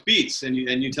know, Swiss Beats, and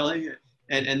you tell him,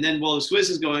 and then, well, Swiss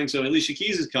is going, so Alicia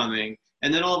Keys is coming.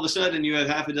 And then all of a sudden you have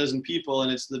half a dozen people,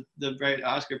 and it's the right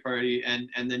Oscar party, and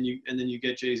then you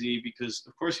get Jay-Z, because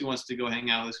of course he wants to go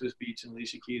hang out with Swiss Beats and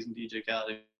Alicia Keys and DJ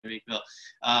Khaled and Meek Mill.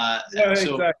 Yeah,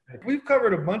 so, exactly. We've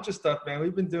covered a bunch of stuff, man.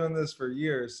 We've been doing this for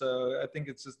years, so I think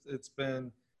it's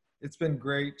been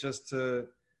great just to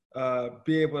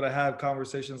be able to have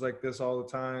conversations like this all the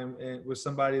time and with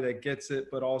somebody that gets it,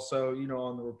 but also, you know,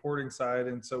 on the reporting side.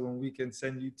 And so when we can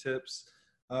send you tips,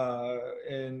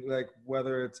 and like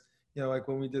whether it's, you know, like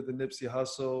when we did the Nipsey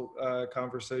Hussle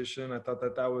conversation, I thought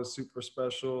that that was super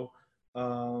special.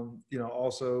 You know,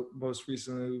 also most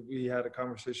recently we had a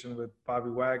conversation with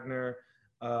Bobby Wagner,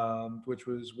 which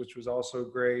was also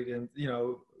great, and you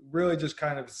know, really just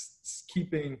kind of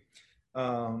keeping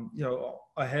you know,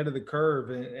 ahead of the curve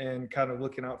and kind of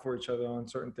looking out for each other on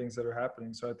certain things that are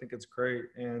happening. So I think it's great.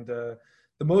 And the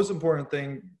most important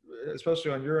thing,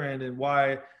 especially on your end, and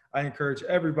why I encourage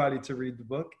everybody to read the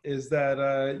book, is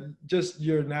that just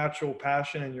your natural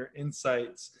passion and your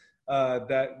insights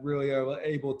that really are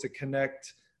able to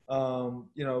connect, you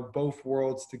know, both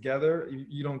worlds together.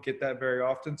 You don't get that very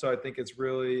often. So I think it's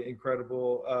really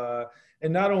incredible.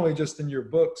 And not only just in your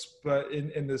books, but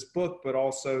in this book, but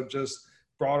also just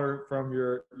broader from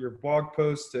your blog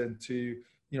posts and to,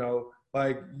 you know,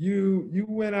 like you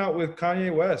went out with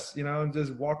Kanye West, you know, and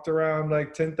just walked around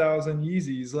like 10,000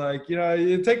 Yeezys. Like, you know,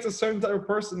 it takes a certain type of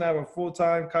person to have a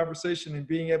full-time conversation and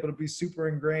being able to be super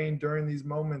ingrained during these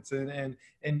moments and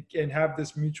have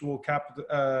this mutual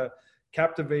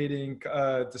captivating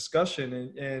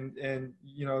discussion and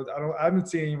you know, I haven't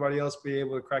seen anybody else be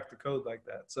able to crack the code like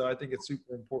that. So I think it's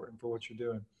super important for what you're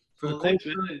doing for the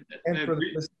culture and for the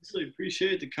business. Really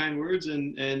appreciate the kind words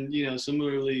and you know,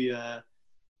 similarly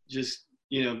just,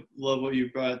 you know, love what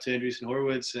you brought to Andreessen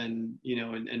Horowitz and, you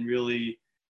know, and really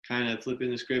kind of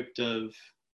flipping the script of,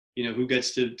 you know, who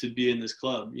gets to be in this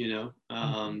club, you know,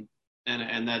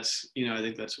 and that's, you know, I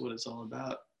think that's what it's all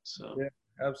about. So. Yeah.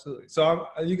 Absolutely. So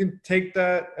you can take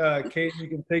that, Kate, you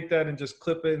can take that and just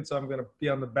clip it. And so I'm going to be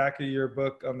on the back of your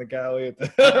book on the galley.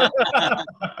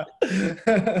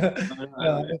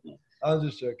 I'm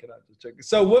just joking.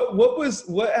 So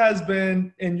what has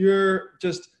been in your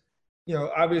just, you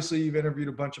know, obviously you've interviewed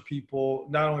a bunch of people,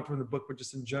 not only from the book, but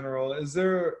just in general. Is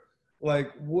there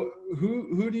like,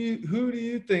 who do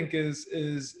you think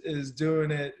is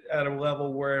doing it at a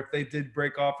level where if they did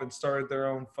break off and started their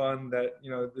own fund that,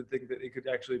 you know, they think that it could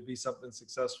actually be something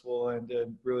successful and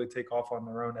really take off on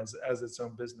their own as its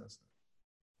own business?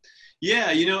 Yeah.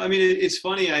 You know, I mean, it's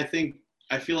funny. I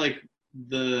feel like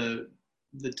the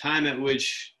time at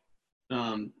which,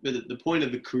 the point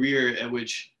of the career at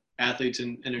which athletes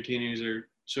and entertainers are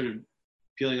sort of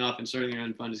peeling off and starting their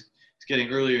own fund is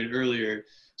getting earlier and earlier.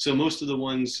 So most of the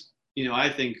ones, you know, I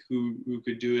think who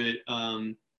could do it are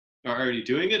already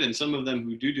doing it, and some of them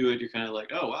who do it, you're kind of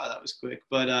like, oh wow, that was quick.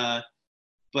 But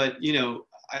you know,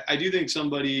 I do think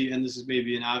somebody, and this is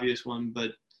maybe an obvious one,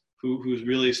 but who's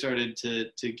really started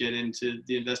to get into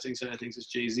the investing side of things is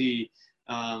Jay-Z,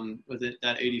 with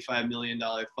that $85 million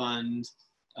fund,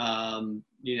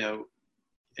 you know,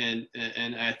 and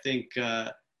I think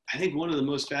one of the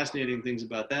most fascinating things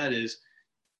about that is,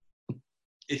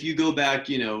 if you go back,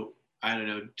 you know, I don't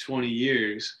know, 20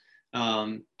 years,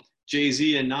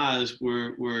 Jay-Z and Nas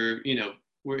were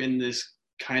in this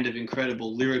kind of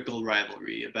incredible lyrical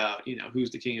rivalry about, you know,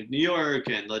 who's the king of New York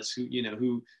and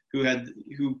who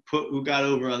got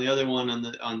over on the other one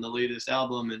on the latest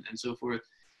album and so forth.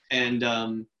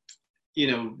 And, you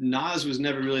know, Nas was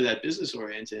never really that business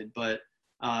oriented, but,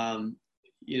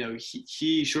 you know,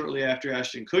 he shortly after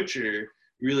Ashton Kutcher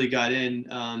really got in,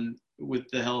 with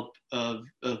the help of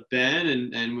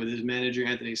Ben and with his manager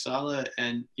Anthony Sala,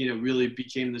 and you know, really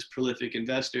became this prolific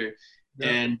investor. Yeah.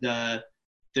 And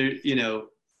there, you know,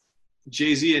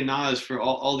 Jay-Z and Nas for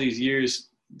all these years,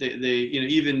 they you know,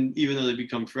 even though they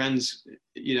become friends,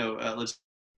 you know, let's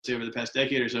say over the past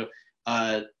decade or so,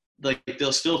 like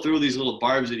they'll still throw these little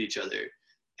barbs at each other.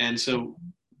 And so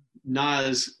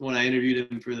Nas, when I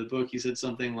interviewed him for the book, he said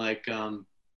something like,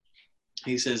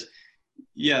 he says,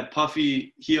 yeah,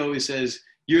 Puffy, he always says,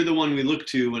 you're the one we look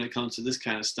to when it comes to this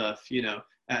kind of stuff, you know,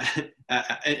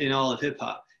 in all of hip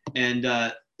hop. And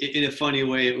in a funny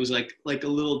way, it was like a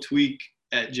little tweak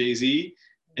at Jay-Z.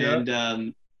 Yeah.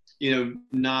 And, you know,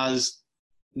 Nas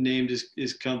named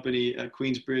his company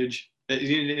Queensbridge,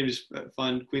 he named his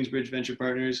fund Queensbridge Venture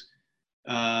Partners,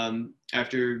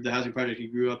 after the housing project he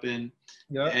grew up in.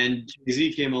 Yeah. And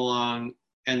Jay-Z came along,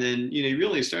 and then, you know, he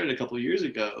really started a couple of years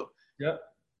ago. Yeah.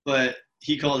 But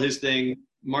he called his thing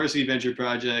Marcy Venture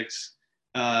Projects,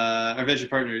 or Venture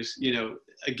Partners, you know,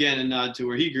 again, a nod to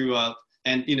where he grew up,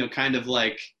 and, you know, kind of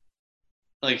like,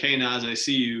 hey, Nas, I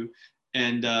see you.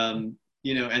 And,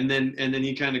 you know, and then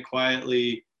he kind of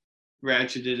quietly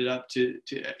ratcheted it up to,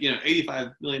 you know,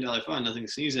 $85 million fund, nothing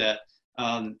to sneeze at,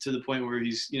 to the point where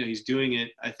he's doing it,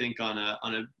 I think, on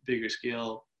a bigger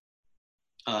scale,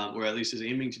 or at least is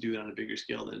aiming to do it on a bigger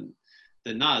scale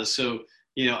than Nas. So,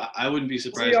 you know, I wouldn't be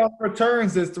surprised. See, on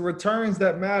returns, it's the returns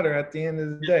that matter at the end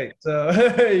of the day. So,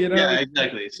 you know. Yeah,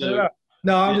 exactly. So,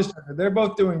 no, I'm just, they're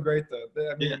both doing great though.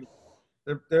 I mean,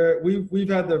 we've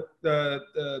had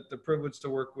the privilege to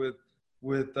work with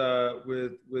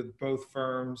both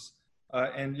firms,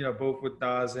 and you know, both with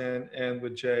Nas and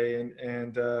with Jay,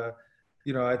 and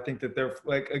you know, I think that they're,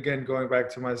 like, again, going back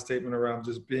to my statement around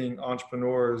just being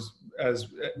entrepreneurs, as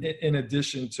in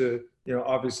addition to, you know,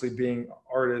 obviously being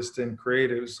artists and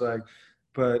creatives, like,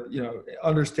 but you know,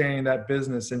 understanding that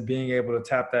business and being able to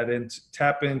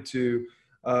tap into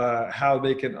how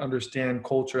they can understand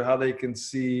culture, how they can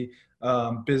see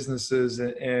businesses,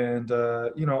 and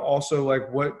you know, also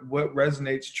like what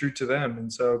resonates true to them.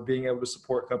 And so being able to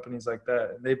support companies like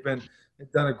that, and they've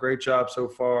done a great job so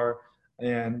far.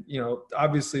 And you know,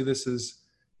 obviously this is,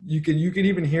 you can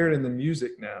even hear it in the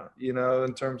music now, you know,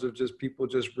 in terms of just people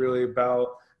just really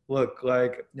about, look,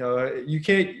 like, you know, you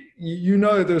can't, you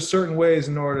know, that there's certain ways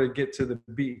in order to get to the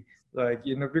B. Like,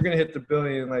 you know, if you're going to hit the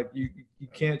billion, like you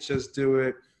can't just do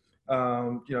it,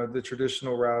 you know, the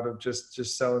traditional route of just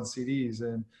selling CDs.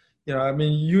 And, you know, I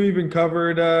mean, you even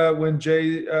covered when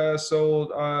Jay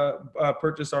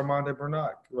purchased Armando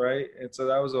Bernat, right? And so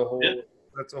that was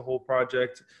that's a whole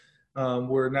project,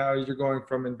 where now you're going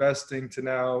from investing to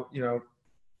now, you know,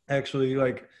 actually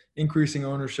like increasing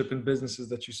ownership in businesses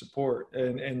that you support,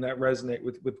 and that resonate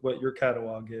with what your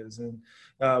catalog is. And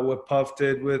what Puff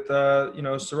did with you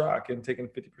know, Ciroc, and taking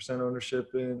 50%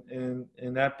 ownership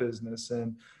in that business.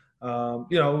 And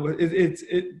you know,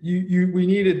 we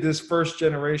needed this first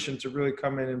generation to really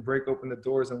come in and break open the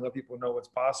doors and let people know what's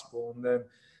possible. And then,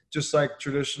 just like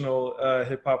traditional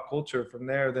hip hop culture, from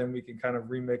there, then we can kind of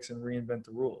remix and reinvent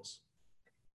the rules.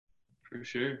 For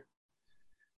sure.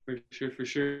 For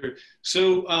sure.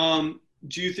 So,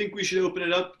 do you think we should open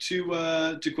it up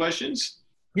to questions?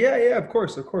 Yeah, of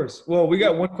course. Well, we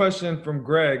got one question from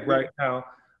Greg right now.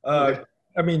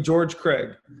 I mean, George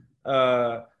Craig.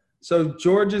 So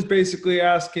George is basically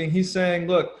asking, he's saying,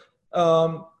 look,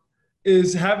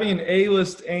 is having an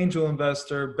A-list angel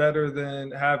investor better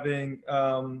than having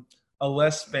a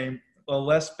less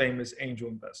famous angel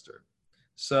investor?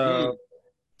 So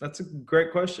that's a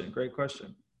great question.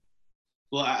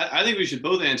 Well, I think we should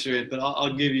both answer it, but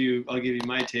I'll give you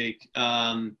my take.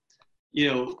 You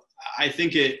know, I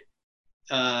think it,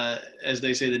 as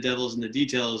they say, the devil's in the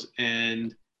details,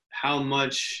 and how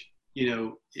much, you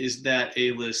know, is that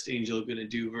A-list angel going to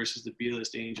do versus the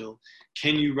B-list angel?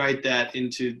 Can you write that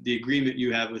into the agreement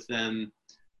you have with them?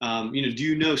 You know, do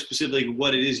you know specifically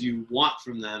what it is you want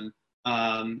from them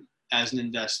as an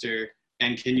investor,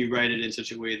 and can you write it in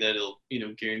such a way that it'll, you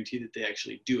know, guarantee that they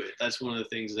actually do it? That's one of the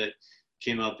things that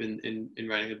came up in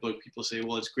writing the book. People say,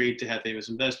 well, it's great to have famous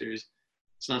investors.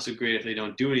 It's not so great if they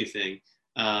don't do anything,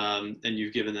 and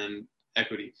you've given them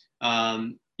equity.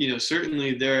 You know,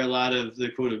 certainly there are a lot of the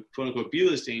quote unquote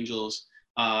B-list angels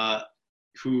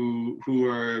who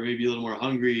are maybe a little more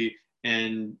hungry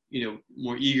and, you know,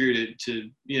 more eager to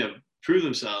you know, prove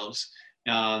themselves,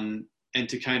 and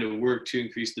to kind of work to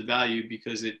increase the value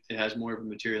because it has more of a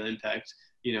material impact,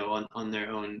 you know, on their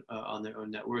own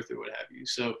net worth or what have you.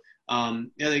 So I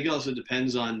think it also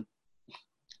depends on,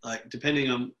 like, depending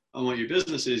on what your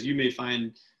business is, you may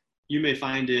find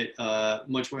it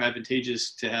much more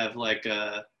advantageous to have, like,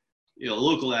 a, you know,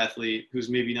 local athlete who's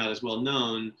maybe not as well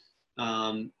known,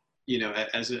 you know,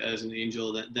 as an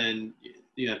angel than,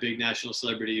 you know, a big national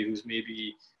celebrity who's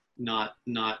maybe not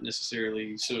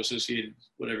necessarily so associated with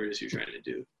whatever it is you're trying to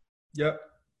do. Yep.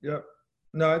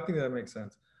 No, I think that makes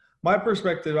sense. My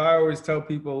perspective, I always tell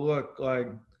people, look, like,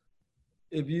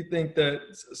 if you think that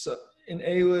an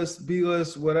A-list,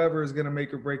 B-list, whatever is going to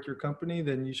make or break your company,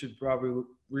 then you should probably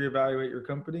reevaluate your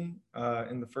company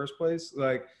in the first place.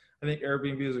 Like, I think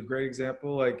Airbnb is a great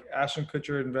example. Like, Ashton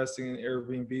Kutcher investing in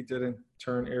Airbnb didn't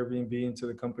turn Airbnb into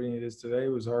the company it is today.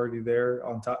 It was already there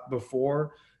on top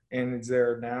before, and it's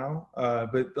there now.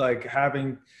 But like,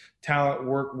 having talent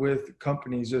work with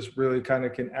companies just really kind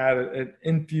of can add and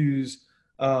infuse,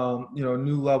 you know, a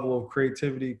new level of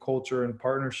creativity, culture, and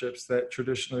partnerships that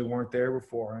traditionally weren't there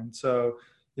before. And so,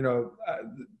 you know,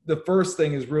 the first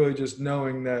thing is really just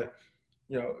knowing that,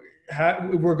 you know,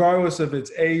 regardless if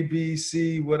it's A, B,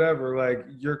 C, whatever, like,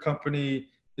 your company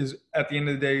is, at the end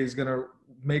of the day, is going to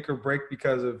make or break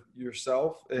because of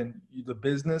yourself and the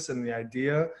business and the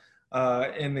idea.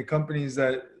 And the companies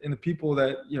and the people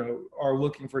that, you know, are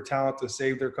looking for talent to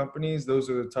save their companies, those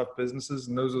are the tough businesses.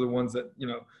 And those are the ones that, you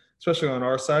know, especially on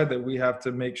our side, that we have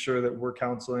to make sure that we're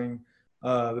counseling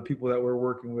the people that we're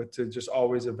working with to just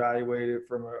always evaluate it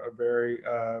from a very,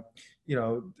 you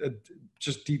know,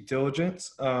 just deep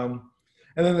diligence.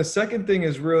 And then the second thing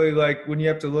is really like when you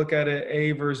have to look at it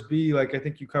A versus B, like I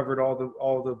think you covered all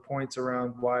the points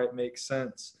around why it makes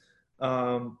sense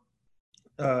to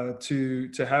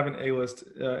have an A-list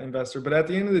investor. But at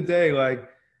the end of the day, like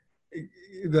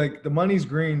the money's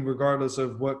green regardless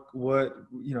of what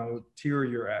tier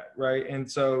you're at, right? And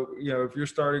so if you're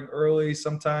starting early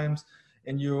sometimes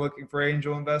and you're looking for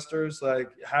angel investors, like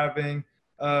having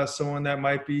someone that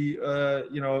might be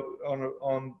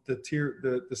on the tier,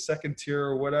 the second tier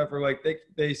or whatever, like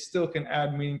they still can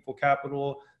add meaningful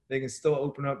capital. They can still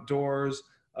open up doors.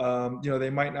 They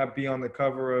might not be on the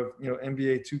cover of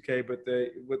NBA 2K, but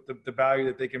with the value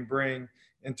that they can bring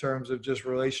in terms of just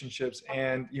relationships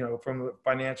and from the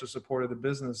financial support of the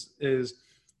business,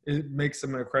 it makes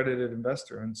them an accredited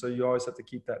investor. And so you always have to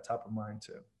keep that top of mind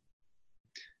too.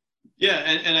 Yeah,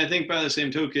 and I think by the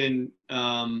same token,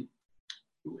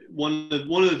 one of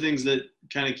the things that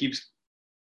kind of keeps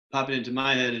popping into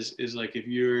my head is like if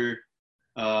you're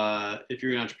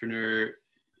an entrepreneur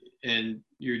and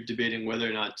you're debating whether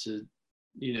or not to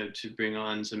bring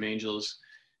on some angels,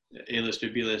 A-list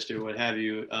or B-list or what have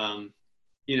you,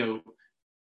 in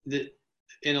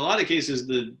a lot of cases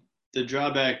the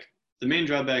main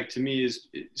drawback to me is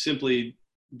simply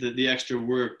the extra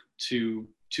work to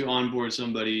onboard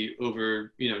somebody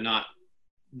over not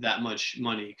that much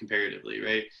money comparatively,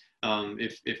 right?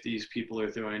 If these people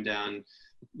are throwing down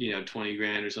 20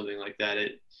 grand or something like that,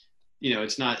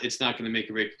 it's not going to make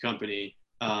or break a company,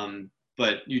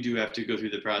 but you do have to go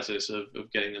through the process of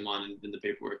getting them on and the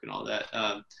paperwork and all that,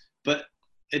 but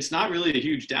it's not really a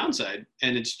huge downside,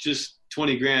 and it's just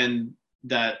 20 grand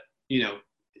that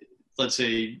let's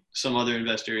say some other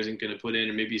investor isn't going to put in,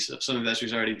 or maybe some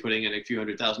investors already putting in a few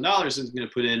 $100,000 isn't going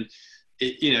to put in.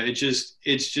 It's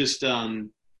just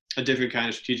a different kind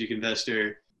of strategic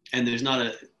investor, and there's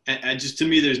not to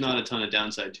me there's not a ton of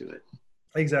downside to it.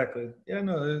 Exactly. Yeah,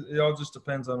 no, it all just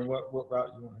depends on what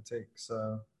route you want to take.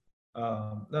 So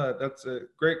no, that's a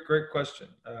great question,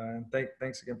 and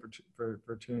thanks again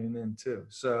for tuning in too.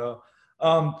 So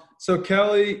so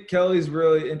Kelly's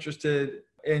really interested.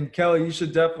 And Kelly, you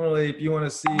should definitely, if you want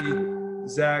to see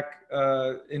Zach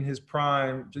in his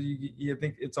prime, you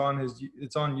think it's on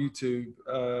YouTube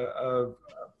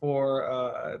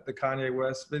for the Kanye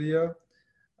West video.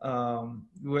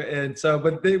 And so,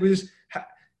 but they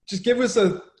just give us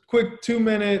a quick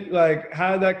 2-minute, like,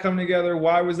 how did that come together?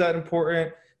 Why was that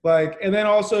important? Like, and then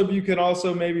also if you can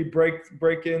also maybe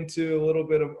break into a little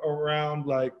bit around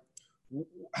like,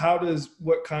 how does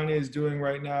what Kanye is doing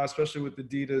right now, especially with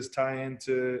Adidas, tie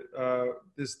into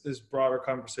this broader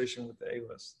conversation with the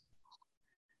A-list?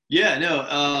 Yeah,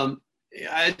 no,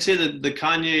 I'd say that the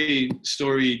Kanye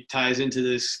story ties into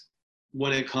this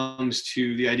when it comes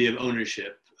to the idea of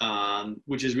ownership,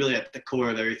 which is really at the core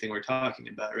of everything we're talking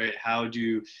about, right? How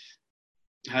do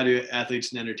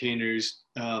athletes and entertainers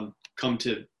come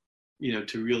to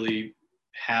to really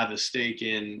have a stake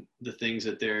in the things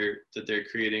that they're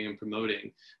creating and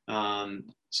promoting.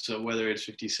 So whether it's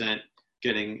 50 Cent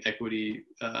getting equity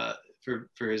for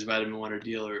his vitamin water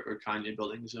deal, or Kanye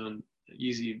building his own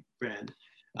Yeezy brand.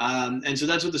 And so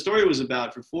that's what the story was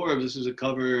about for Forbes. This was a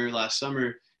cover last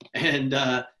summer, and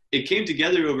it came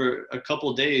together over a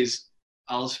couple days.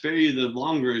 I'll spare you the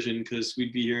long version because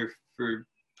we'd be here for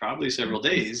probably several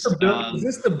days. Is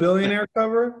this the billionaire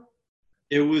cover?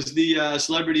 It was the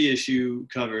celebrity issue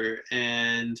cover.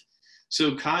 And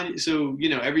so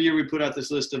every year we put out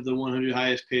this list of the 100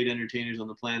 highest paid entertainers on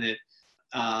the planet.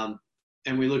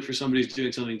 And we look for somebody who's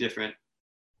doing something different.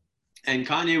 And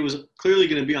Kanye was clearly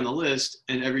going to be on the list.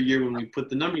 And every year when we put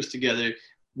the numbers together,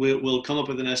 we'll come up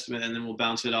with an estimate, and then we'll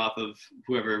bounce it off of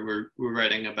whoever we're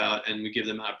writing about, and we give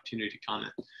them an opportunity to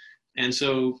comment. And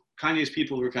so Kanye's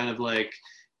people were kind of like,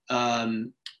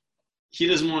 he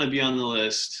doesn't want to be on the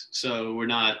list, so we're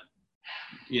not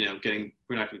going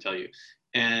to tell you.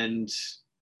 And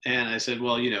I said,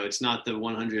 well, it's not the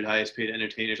 100 highest paid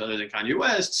entertainers other than Kanye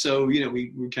West, so we're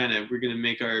going to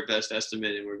make our best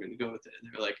estimate and we're going to go with it. And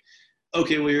they were like,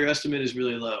 okay, well, your estimate is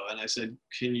really low. And I said,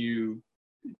 can you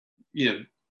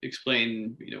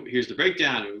explain, here's the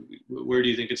breakdown. Where do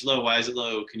you think it's low? Why is it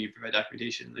low? Can you provide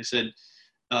documentation? And they said,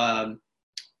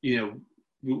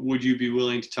 would you be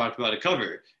willing to talk about a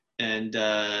cover? And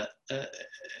I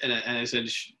said,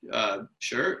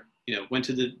 sure. Went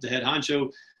to the head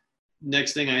honcho.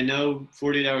 Next thing I know,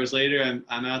 48 hours later,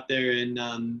 I'm out there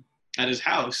at his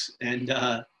house, and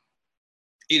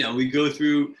we go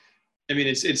through. I mean,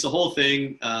 it's the whole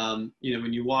thing.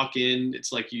 When you walk in,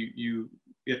 it's like you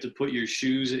have to put your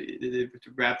shoes, to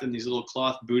wrap them in these little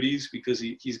cloth booties, because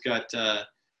he's got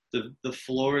the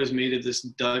floor is made of this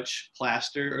Dutch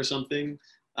plaster or something.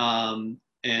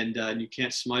 and you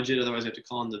can't smudge it, otherwise I have to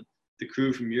call in the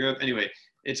crew from Europe. Anyway,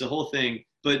 it's a whole thing.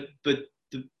 But the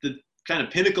kind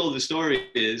of pinnacle of the story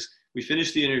is we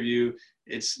finished the interview.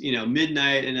 It's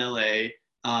midnight in LA,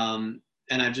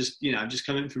 and I've just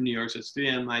come in from New York, so it's 3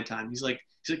 a.m. my time. He's like,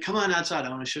 come on outside, I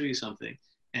want to show you something.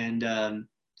 And I'm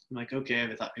like, okay.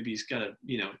 I thought maybe he's gonna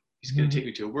take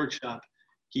me to a workshop.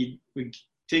 He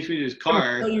takes me to his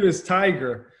car. I'll tell you his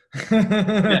Tiger.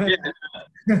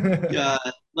 Yeah.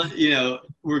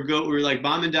 We're like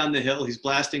bombing down the hill. He's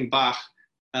blasting Bach,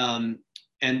 and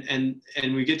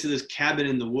we get to this cabin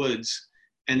in the woods,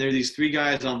 and there are these 3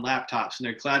 guys on laptops, and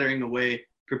they're clattering away,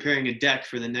 preparing a deck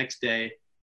for the next day.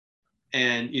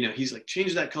 And he's like,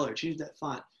 change that color, change that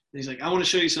font. And he's like, I want to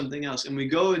show you something else. And we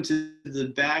go into the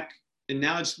back, and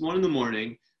now it's 1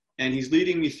 a.m, and he's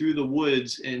leading me through the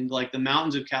woods and like the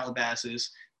mountains of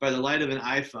Calabasas by the light of an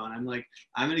iPhone. I'm like,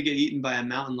 I'm going to get eaten by a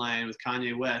mountain lion with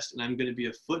Kanye West, and I'm going to be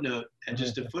a footnote, and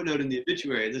just a footnote in the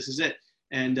obituary. This is it.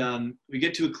 And we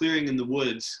get to a clearing in the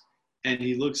woods, and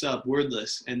he looks up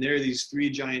wordless, and there are these 3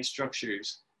 giant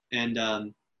structures. And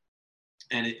I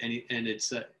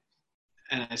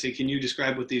say, can you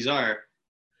describe what these are?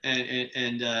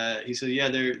 And he said, yeah,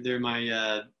 they're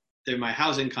my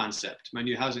housing concept, my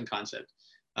new housing concept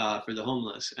for the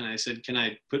homeless. And I said, can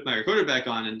I put my recorder back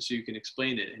on and so you can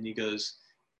explain it? And he goes,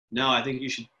 no, I think you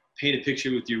should paint a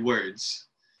picture with your words.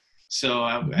 So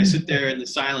I sit there in the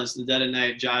silence, the dead of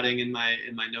night, jotting in my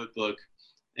notebook,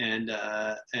 and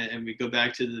we go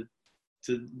back to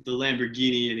the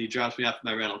Lamborghini, and he drops me off in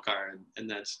my rental car, and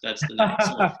that's the night.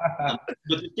 So,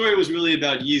 but the story was really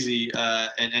about Yeezy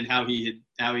and how he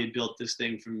had built this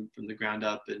thing from the ground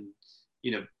up, and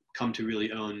come to really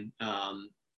own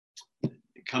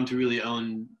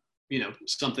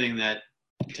something that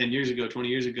 10 years ago, 20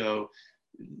 years ago,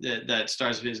 that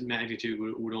stars of his magnitude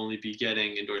would only be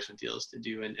getting endorsement deals to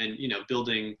do, and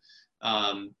building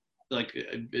like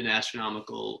an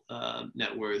astronomical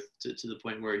net worth to the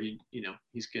point where he's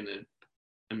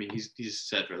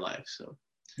set for life. So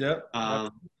yep.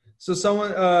 So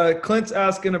someone Clint's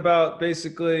asking about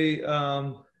basically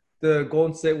the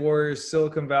Golden State Warriors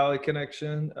Silicon Valley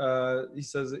connection. He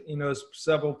says that,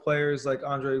 several players like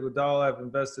Andre Iguodala have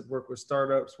worked with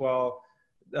startups, while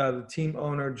the team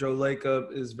owner Joe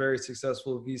Lacob is very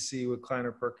successful VC with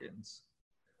Kleiner Perkins.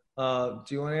 Do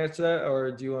you want to answer that,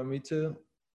 or do you want me to?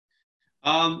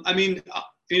 I'll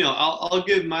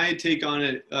give my take on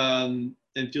it, and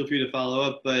feel free to follow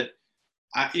up. But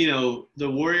the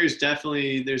Warriors,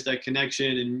 definitely there's that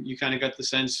connection, and you kind of got the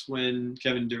sense when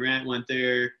Kevin Durant went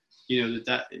there,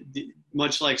 that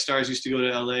much like stars used to go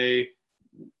to LA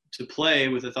to play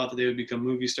with the thought that they would become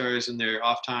movie stars in their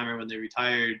off time or when they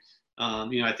retired.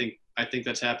 I think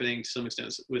that's happening to some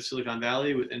extent with Silicon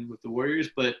Valley and with the Warriors.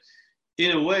 But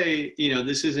in a way,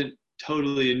 this isn't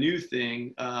totally a new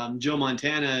thing. Joe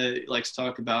Montana likes to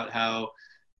talk about how,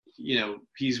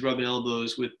 he's rubbing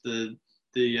elbows with the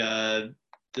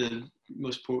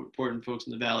most important folks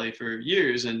in the Valley for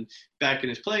years and back in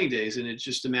his playing days. And it's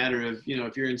just a matter of,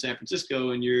 if you're in San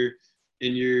Francisco and you're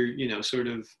sort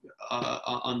of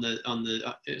on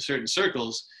the certain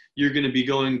circles, you're going to be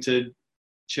going to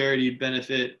charity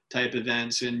benefit type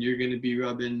events, and you're going to be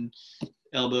rubbing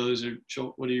elbows or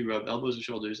what do you rub? Elbows or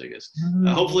shoulders, I guess.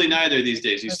 Hopefully neither these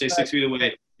days. You stay 6 feet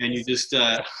away and you just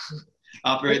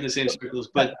operate in the same circles.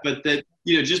 But that,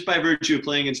 just by virtue of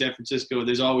playing in San Francisco,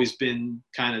 there's always been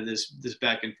kind of this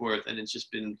back and forth, and it's just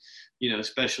been,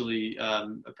 especially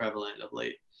prevalent of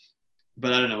late.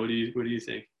 But I don't know. What do you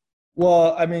think?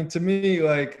 Well, I mean, to me,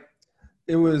 like,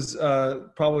 it was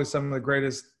probably some of the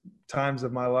greatest times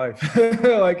of my life.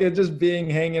 Like, it just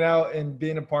hanging out and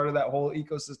being a part of that whole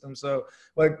ecosystem. So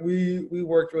like we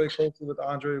worked really closely with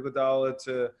Andre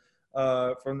Iguodala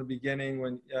from the beginning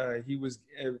when he was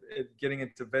getting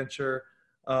into venture,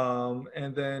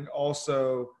 and then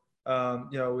also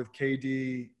with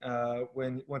KD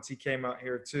once he came out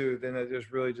here too, then it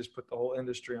just really just put the whole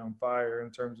industry on fire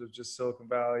in terms of just Silicon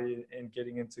Valley and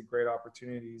getting into great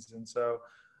opportunities. And so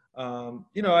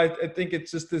I think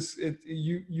it's just this,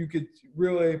 you could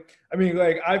really, I mean,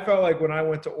 like, I felt like when I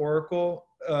went to Oracle,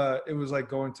 it was like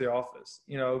going to the office,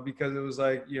 because it was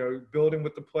like, building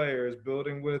with the players,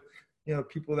 building with,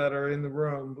 people that are in the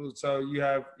room. So you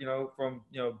have, from,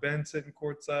 Ben sitting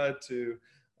courtside to,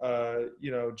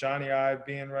 Johnny Ive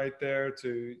being right there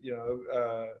to,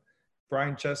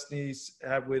 Brian Chesney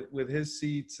with his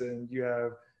seats, and you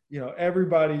have,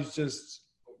 everybody's just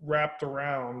wrapped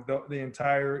around the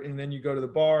entire, and then you go to the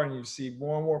bar and you see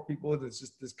more and more people. It's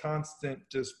just this constant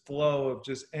just flow of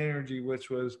just energy,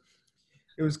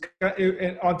 it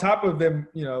and on top of them,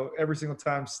 every single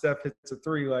time Steph hits a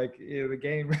three, like the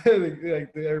game,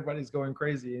 like everybody's going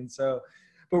crazy. And so,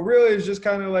 but really it's just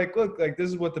kind of like, look, like this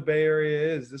is what the Bay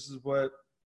Area is. This is what,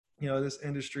 this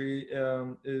industry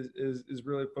is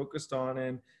really focused on.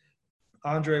 And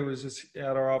Andre was just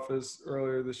at our office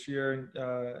earlier this year,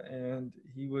 and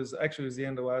he was actually, it was the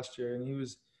end of last year, and he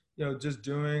was, just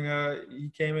doing, he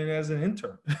came in as an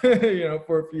intern,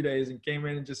 for a few days, and came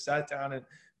in and just sat down and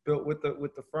built with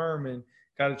the firm and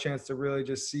got a chance to really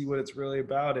just see what it's really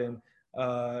about. And,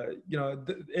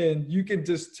 and you can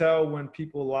just tell when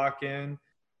people lock in,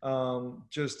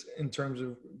 just in terms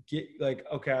of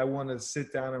okay, I want to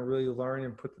sit down and really learn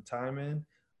and put the time in,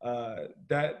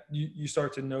 that you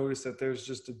start to notice that there's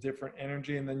just a different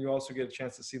energy. And then you also get a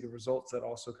chance to see the results that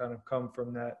also kind of come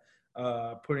from that,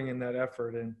 putting in that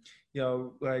effort. And,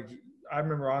 like I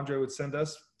remember Andre would send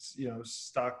us,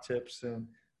 stock tips, and,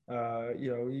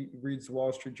 he reads the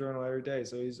Wall Street Journal every day.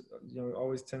 So he's,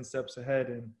 always 10 steps ahead,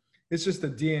 and it's just the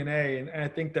DNA. And I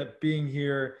think that being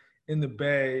here in the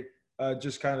Bay,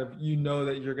 just kind of,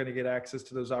 that you're going to get access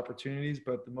to those opportunities,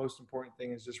 but the most important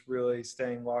thing is just really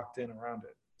staying locked in around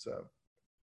it. So,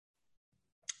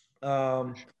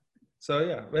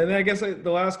 yeah. And then I guess the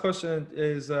last question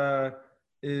is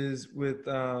with,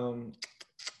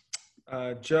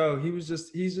 Joe. He's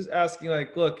just asking,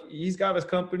 like, look, he's got his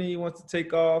company, he wants to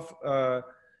take off.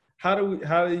 How do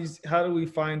we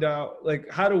find out, like,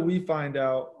 how do we find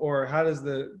out, or how does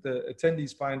the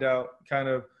attendees find out kind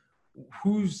of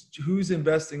who's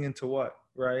investing into what,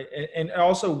 right? And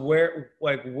also where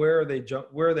are they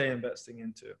investing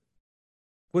into?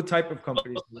 What type of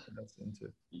companies do they invest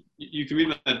into? You can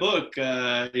read my book,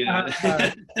 I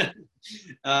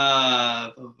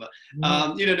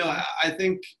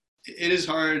think it is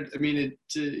hard. I mean,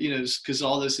 because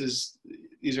all these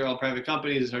are all private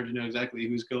companies. It's hard to know exactly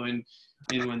who's going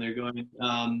in when they're going.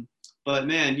 But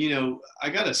man, I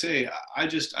gotta say, I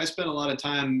spent a lot of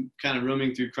time kind of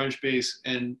roaming through Crunchbase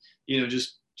and,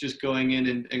 just going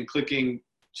in and clicking,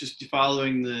 just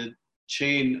following the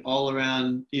chain all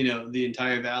around, the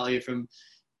entire valley. From,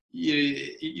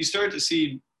 you start to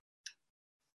see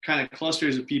kind of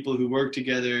clusters of people who work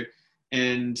together,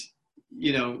 and,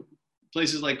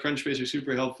 places like Crunchbase are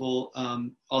super helpful,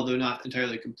 although not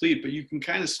entirely complete, but you can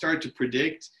kind of start to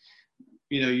predict,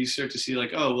 you start to see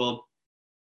like, oh, well,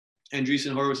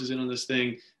 Andreessen Horowitz is in on this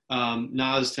thing.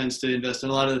 Nas tends to invest in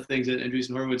a lot of the things that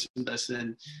Andreessen Horowitz invests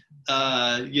in.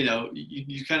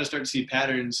 You kind of start to see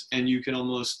patterns, and you can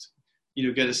almost,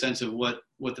 get a sense of what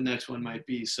the next one might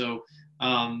be. So,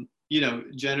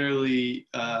 generally,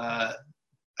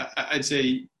 I'd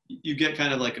say you get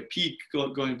kind of like a peak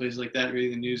going places like that,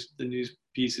 reading the news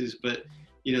pieces, but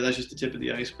that's just the tip of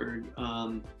the iceberg.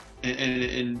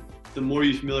 And the more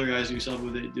you familiarize yourself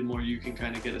with it, the more you can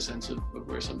kind of get a sense of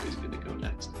where somebody's going to go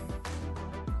next.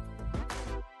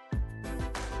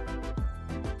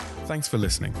 Thanks for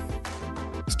listening.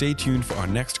 Stay tuned for our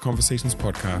next Conversations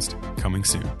podcast coming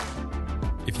soon.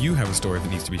 If you have a story that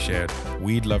needs to be shared,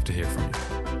 we'd love to hear from you.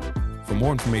 For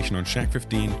more information on Shack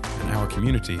 15 and our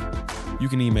community, you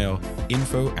can email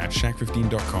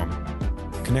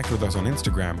info@shack15.com, connect with us on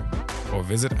Instagram, or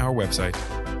visit our website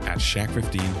at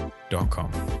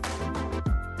shack15.com.